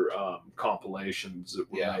ones are compilations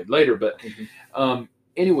that were Yeah. made later. But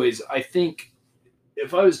anyways, I think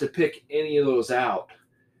if I was to pick any of those out,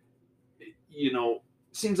 you know,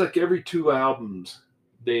 seems like every 2 albums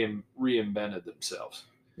they reinvented themselves.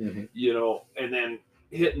 You know, and then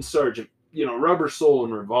hitting Sergeant, you know, Rubber Soul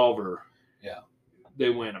and Revolver. Yeah. They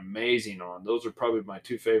went amazing on. Those are probably my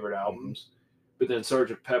 2 favorite albums. But then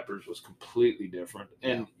Sgt. Pepper's was completely different.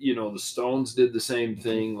 And, you know, the Stones did the same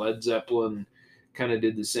thing. Led Zeppelin kind of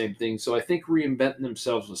did the same thing. So I think reinventing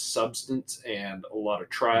themselves with substance and a lot of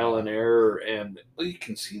trial and error. And Well, you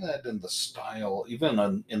can see that in the style, even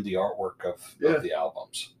in the artwork of the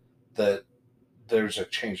albums, that there's a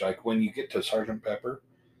change. Like when you get to Sgt. Pepper,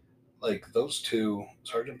 like those 2,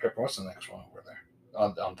 Sgt. Pepper, what's the next one over there?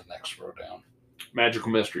 On the next row down. Magical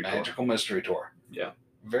Mystery Tour. Magical Mystery Tour. Yeah.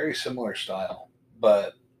 Very similar style,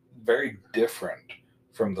 but very different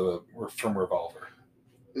from Revolver.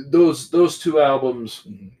 Those 2 albums,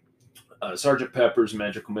 Sgt. Pepper's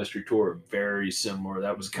Magical Mystery Tour, are very similar.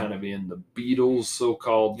 That was kind of in the Beatles'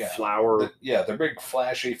 so-called flower. They're big,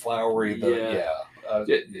 flashy, flowery.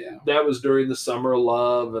 That was during the Summer of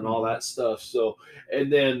Love and all that stuff. So,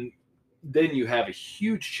 and then you have a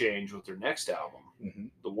huge change with their next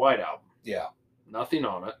album, the White Album. Yeah. Nothing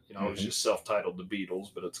on it. You know, it's just self-titled The Beatles,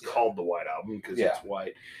 but it's called the White Album because it's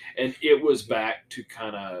white. And it was back to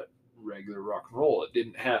kind of regular rock and roll. It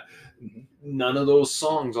didn't have none of those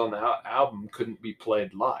songs on the album couldn't be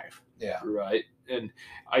played live. Yeah. Right. And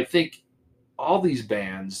I think all these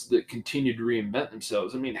bands that continue to reinvent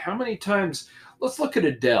themselves. I mean, how many times, let's look at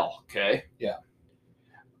Adele, okay? Yeah.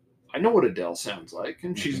 I know what Adele sounds like,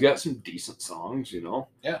 and she's got some decent songs, you know?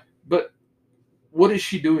 Yeah. But what is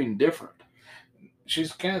she doing different?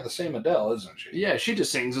 She's kind of the same Adele, isn't she? Yeah, she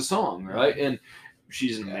just sings a song, right? And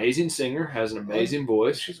she's an amazing singer, has an amazing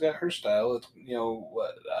voice. She's got her style. It's, you know,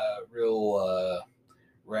 real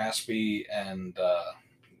raspy and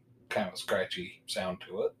kind of a scratchy sound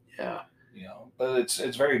to it. Yeah. You know, but it's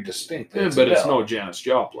very distinct. But it's no Janis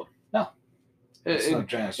Joplin. No. It's not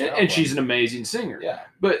Janis Joplin. And she's an amazing singer. Yeah.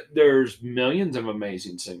 But there's millions of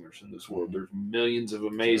amazing singers in this world. There's millions of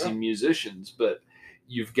amazing musicians, but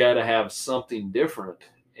you've got to have something different.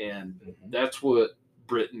 And that's what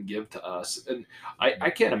Britain give to us. And I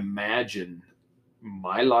can't imagine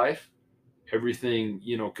my life, everything,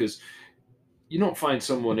 you know, because you don't find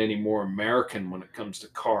someone any more American when it comes to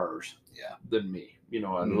cars than me. You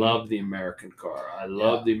know, I love the American car. I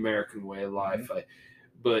love the American way of life.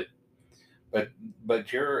 But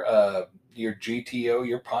your GTO,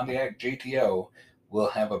 your Pontiac GTO, will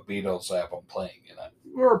have a Beatles album playing in it,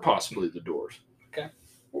 or possibly the Doors. Okay.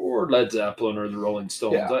 Or Led Zeppelin or the Rolling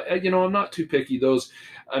Stones. Yeah. You know, I'm not too picky. Those,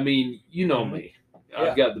 I mean, you know me.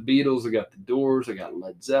 I've got the Beatles, I got the Doors, I got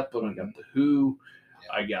Led Zeppelin, I got the Who,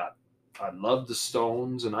 I love the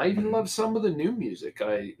Stones, and I even love some of the new music.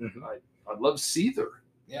 I love Seether.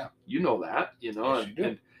 Yeah. You know that, you know. Yes, you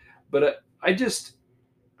do. But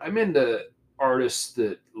I'm into artists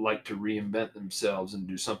that like to reinvent themselves and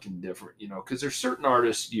do something different, you know, because there's certain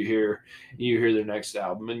artists you hear their next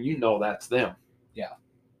album and you know that's them. Yeah.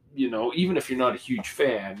 You know, even if you're not a huge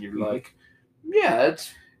fan, you're like,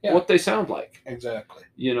 it's what they sound like. Exactly.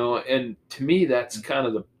 You know, and to me, that's kind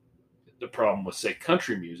of the problem with, say,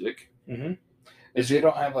 country music. Is you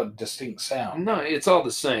don't have a distinct sound. No, it's all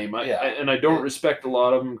the same. And I don't respect a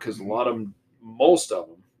lot of them because most of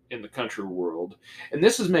them in the country world, and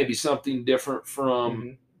this is maybe something different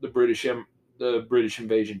from the British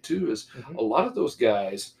invasion too, is a lot of those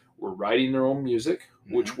guys were writing their own music,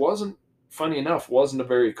 which wasn't, funny enough, wasn't a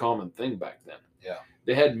very common thing back then. Yeah.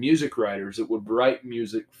 They had music writers that would write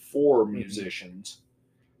music for musicians,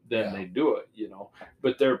 then they do it, you know.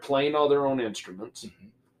 But they're playing all their own instruments.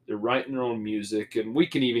 They're writing their own music, and we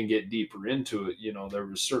can even get deeper into it. You know, there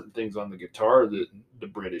were certain things on the guitar that the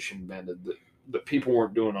British invented that people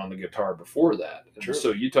weren't doing on the guitar before that. And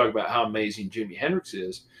so you talk about how amazing Jimi Hendrix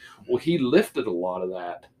is. Well, he lifted a lot of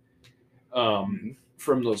that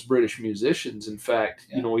from those British musicians. In fact,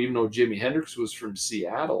 you know, even though Jimi Hendrix was from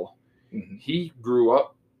Seattle, he grew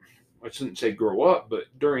up, I shouldn't say grow up, but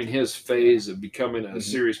during his phase of becoming a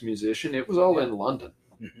serious musician, it was all in London.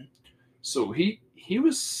 So he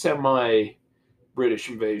was semi-British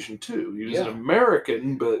invasion too. He was an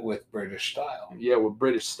American, but with British style. Yeah, with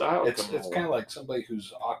British style. It's kind of like somebody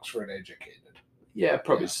who's Oxford educated. Yeah,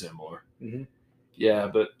 probably similar. Yeah,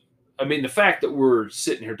 but I mean, the fact that we're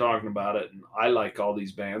sitting here talking about it, and I like all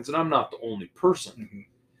these bands, and I'm not the only person,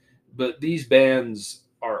 but these bands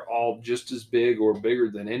are all just as big or bigger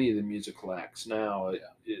than any of the musical acts now.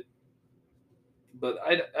 But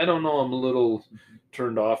I don't know. I'm a little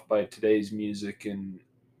turned off by today's music, and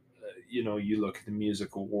you know, you look at the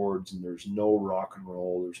music awards, and there's no rock and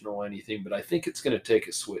roll, there's no anything. But I think it's going to take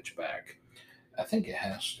a switch back. I think it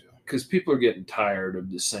has to, because people are getting tired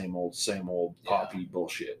of the same old poppy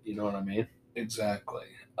bullshit. You know what I mean? Exactly.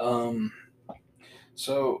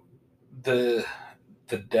 So the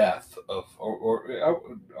death of, or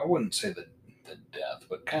I wouldn't say the death,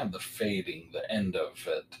 but kind of the fading, the end of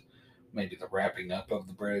it, maybe the wrapping up of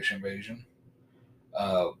the British invasion.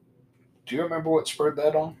 Do you remember what spurred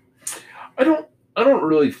that on? I don't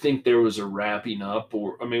really think there was a wrapping up,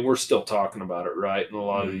 or I mean, we're still talking about it, right? And a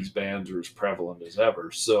lot of these bands are as prevalent as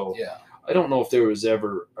ever. So I don't know if there was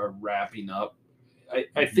ever a wrapping up.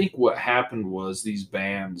 I think what happened was these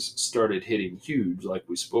bands started hitting huge, like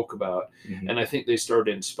we spoke about, and I think they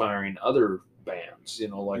started inspiring other bands, you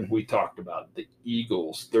know, like we talked about the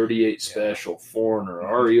Eagles, 38 Special, Foreigner,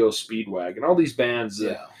 REO Speedwagon, all these bands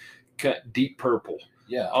that Deep Purple.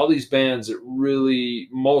 Yeah. All these bands that really,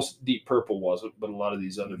 most Deep Purple wasn't, but a lot of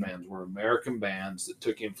these other bands were American bands that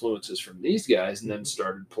took influences from these guys and then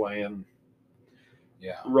started playing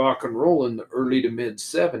rock and roll in the early to mid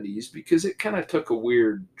 70s, because it kind of took a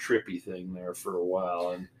weird trippy thing there for a while.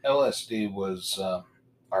 And LSD was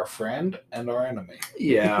our friend and our enemy.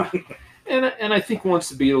 Yeah. and I think once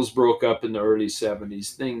the Beatles broke up in the early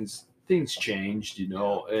 70s, things changed, you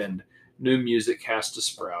know, and new music has to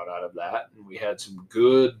sprout out of that. And we had some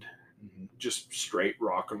good, just straight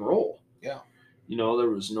rock and roll. Yeah. You know, there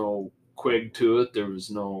was no quig to it. There was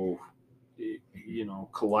no, you know,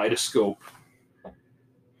 kaleidoscope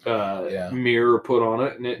mirror put on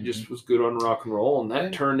it, and it just was good on rock and roll, and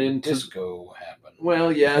that turned into disco happened.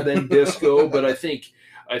 Well, yeah, then disco, but I think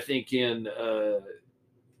in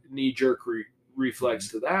knee jerk reflex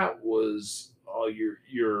to that was all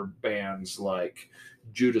your bands like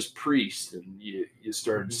Judas Priest, and you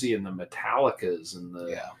started seeing the Metallicas and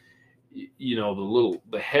the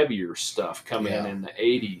the heavier stuff come in the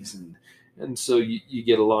 80s, and so you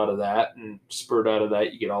get a lot of that, and spurred out of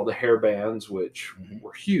that you get all the hair bands, which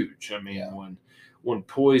were huge. I mean, when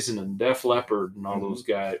Poison and Def Leppard and all those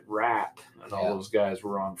guys, Rat and all those guys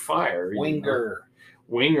were on fire.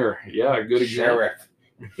 Winger, yeah, good example.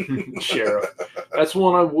 Sheriff. That's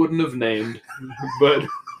one I wouldn't have named, but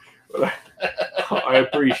I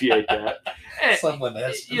appreciate that. Someone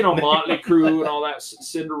has to. Motley Crue and all that,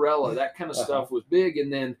 Cinderella, that kind of stuff was big.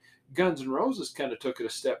 And then Guns N' Roses kind of took it a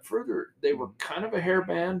step further. They were kind of a hair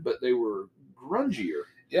band, but they were grungier.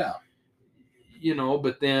 Yeah.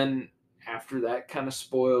 But then after that kind of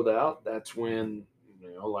spoiled out, that's when,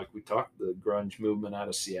 like we talked, the grunge movement out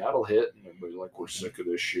of Seattle hit, and everybody's like, we're sick of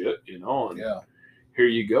this shit, and here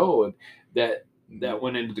you go. And that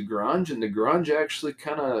went into the grunge, and the grunge actually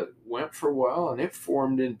kind of went for a while, and it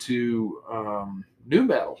formed into nu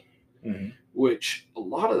metal, which a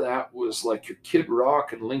lot of that was like your Kid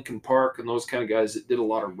Rock and Linkin Park and those kind of guys that did a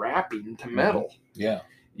lot of rapping to metal. Yeah.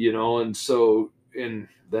 And so, and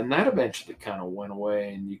then that eventually kind of went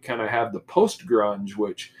away, and you kind of have the post grunge,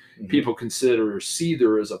 which people consider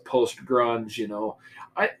Seether as a post grunge.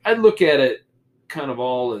 I look at it kind of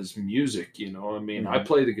all as music. I mean, I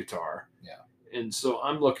play the guitar, and so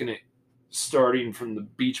I'm looking at starting from the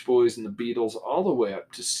Beach Boys and the Beatles all the way up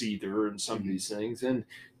to Seether and some of these things, and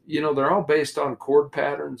they're all based on chord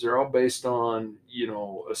patterns. They're all based on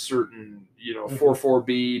a certain 4/4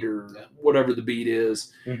 beat or whatever the beat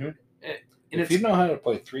is. And if you know how to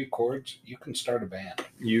play 3 chords, you can start a band.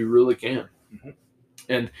 You really can.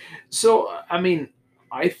 And so, I mean,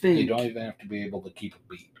 I think you don't even have to be able to keep a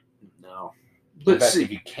beat. No, but see,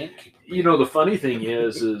 if you can't keep a beat. The funny thing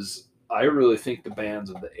is I really think the bands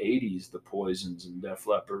of the 80s, the Poisons and Def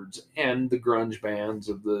Leppards, and the grunge bands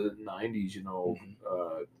of the 90s,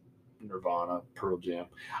 Nirvana, Pearl Jam,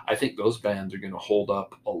 I think those bands are going to hold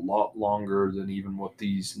up a lot longer than even what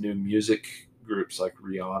these new music groups like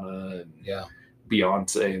Rihanna and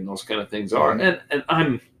Beyonce and those kind of things are. And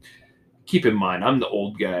I'm, keep in mind, I'm the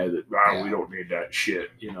old guy that we don't need that shit,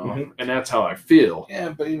 and that's how I feel. Yeah,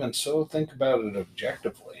 but even so, think about it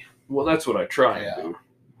objectively. Well, that's what I try and do.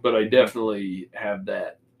 But I definitely have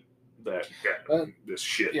that this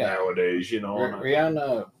shit nowadays,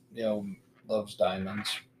 Rihanna, loves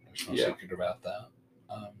diamonds. There's no secret about that.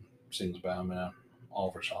 Sings about them in all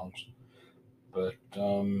of her songs. But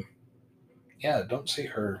don't see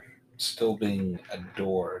her still being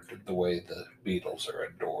adored the way the Beatles are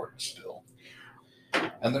adored still.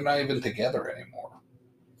 And they're not even together anymore.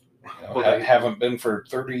 They haven't been for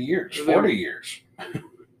 30 years, 40 years.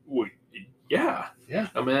 Yeah.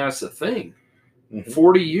 I mean, that's the thing.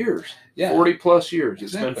 40 40 years. 40 plus years.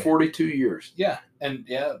 Exactly. It's been 42 years. Yeah. And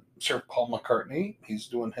Sir Paul McCartney, he's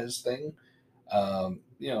doing his thing.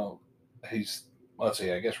 He's, let's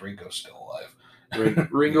see, I guess Ringo's still alive.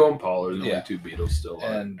 Ringo and Paul are the only 2 Beatles still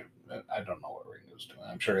alive. And I don't know what Ringo's doing.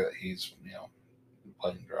 I'm sure that he's,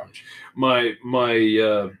 playing drums.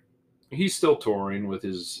 He's still touring with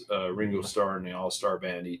his Ringo Starr and the All-Star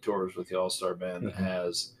Band. He tours with the All-Star Band that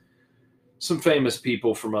has some famous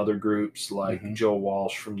people from other groups, like Joe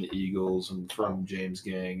Walsh from the Eagles and from James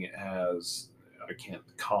Gang. It has,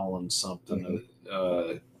 Colin something.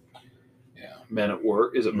 Men at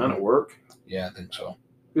Work. Is it Men at Work? Yeah, I think so.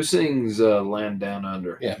 Who sings Land Down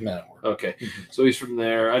Under? Yeah, Men at Work. Okay. So he's from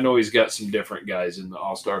there. I know he's got some different guys in the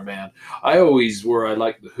All-Star Band. I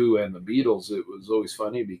liked the Who and the Beatles, it was always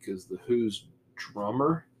funny because the Who's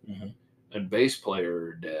drummer and bass player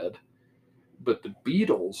are dead, but the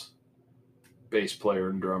Beatles bass player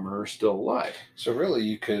and drummer are still alive. So really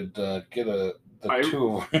you could get the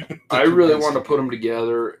two of them. I really want to put them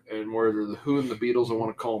together, and where they're the Who and the Beatles, I want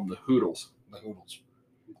to call them the Hoodles. The Hoodles.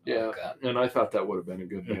 Yeah, and I thought that would have been a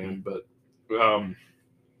good band, but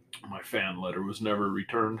my fan letter was never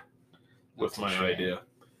returned with my idea.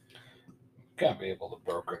 Gotta be able to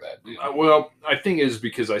broker that deal. Well, I think it is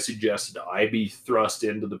because I suggested I be thrust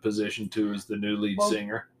into the position too as the new lead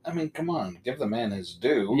singer. I mean, come on, give the man his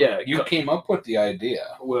due. Yeah, you came up with the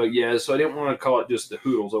idea. Well, yeah, so I didn't want to call it just the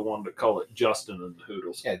Hoodles. I wanted to call it Justin and the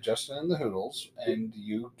Hoodles. Yeah, Justin and the Hoodles, and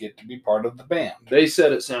you get to be part of the band. They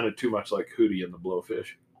said it sounded too much like Hootie and the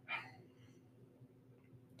Blowfish.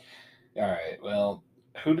 All right, well,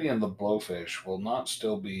 Hootie and the Blowfish will not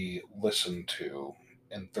still be listened to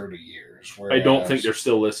in 30 years. I don't think whereas- they're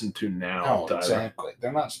still listened to now, No, Tyler. exactly.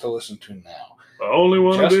 They're not still listened to now. I only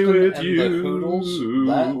want to be Justin with and you. the Hoodles,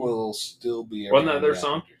 that will still be Wasn't that around their the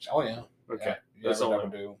song? 100s. Oh, yeah. Okay. Yeah. That's Never, all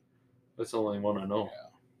never do. That's the only one I know. Yeah.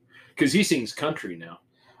 Because he sings country now.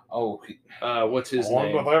 Oh, What's his along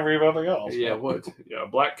name? with everybody else. Yeah, what? Yeah,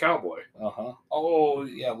 Black Cowboy. Uh-huh. Oh,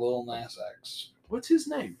 yeah, Lil Nas X. What's his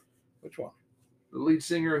name? Which one? The lead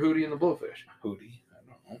singer of Hootie and the Blowfish. Hootie. I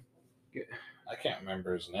don't know. Yeah. I can't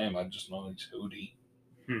remember his name. I just know he's Hootie.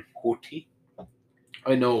 Hmm. Hootie?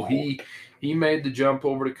 I know he made the jump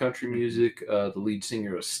over to country music. The lead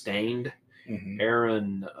singer of Stained, Mm-hmm.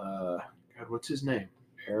 Aaron. God, what's his name?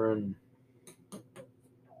 Aaron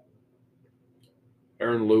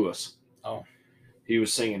Lewis. Oh. He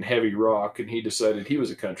was singing heavy rock, and he decided he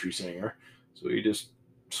was a country singer, so he just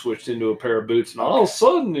switched into a pair of boots, and all of a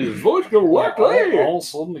sudden his voice go like that. All of a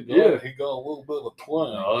sudden he got a little bit of a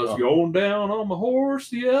twang. I was going down on my horse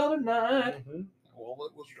the other night. Mhm. Well,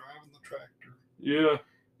 it was driving the tractor. Yeah,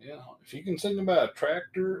 Yeah, if you can sing about a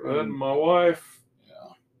tractor and my wife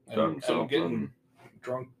yeah, done and something. getting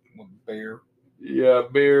drunk with beer. Yeah,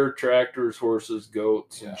 beer, tractors, horses,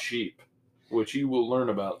 goats, Yeah. and sheep, which you will learn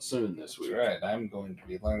about soon this That's week. right. I'm going to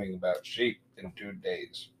be learning about sheep in 2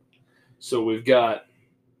 days. So we've got,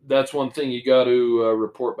 that's one thing you got to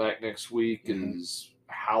report back next week Mhm. is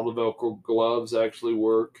how the Velcro gloves actually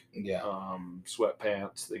work, Yeah,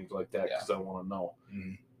 sweatpants, things like that, because I want to know.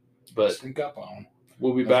 Mhm. But sneak up on them.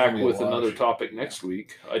 we'll be There's back gonna be a with lot of another sheep. topic next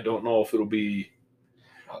week. I don't know if it'll be.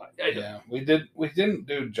 Yeah, we didn't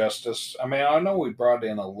do justice. I mean, I know we brought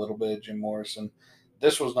in a little bit of Jim Morrison.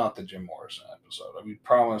 This was not the Jim Morrison episode. I mean,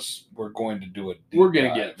 promise we're going to do a deep We're going to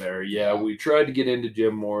dive. get there. Yeah, Yeah. we tried to get into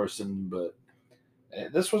Jim Morrison, but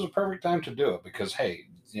This was a perfect time to do it because, hey,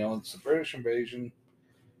 it's the British invasion,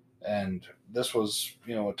 and this was,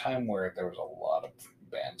 a time where there was a lot of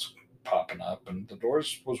bands popping up, and The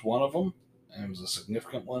Doors was one of them, and it was a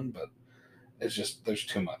significant one, but it's just, there's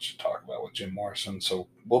too much to talk about with Jim Morrison, so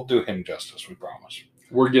we'll do him justice, we promise.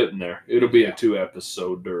 we're getting there. It'll be Yeah. a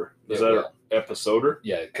 2-episoder. Is It that will. an episoder?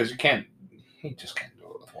 Yeah, because he just can't do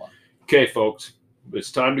it with one. Okay, folks,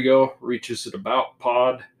 it's time to go. Reach us at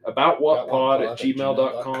aboutwhatpod at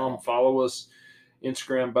gmail.com. Follow us,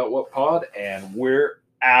 Instagram, aboutwhatpod, and we're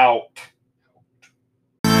out.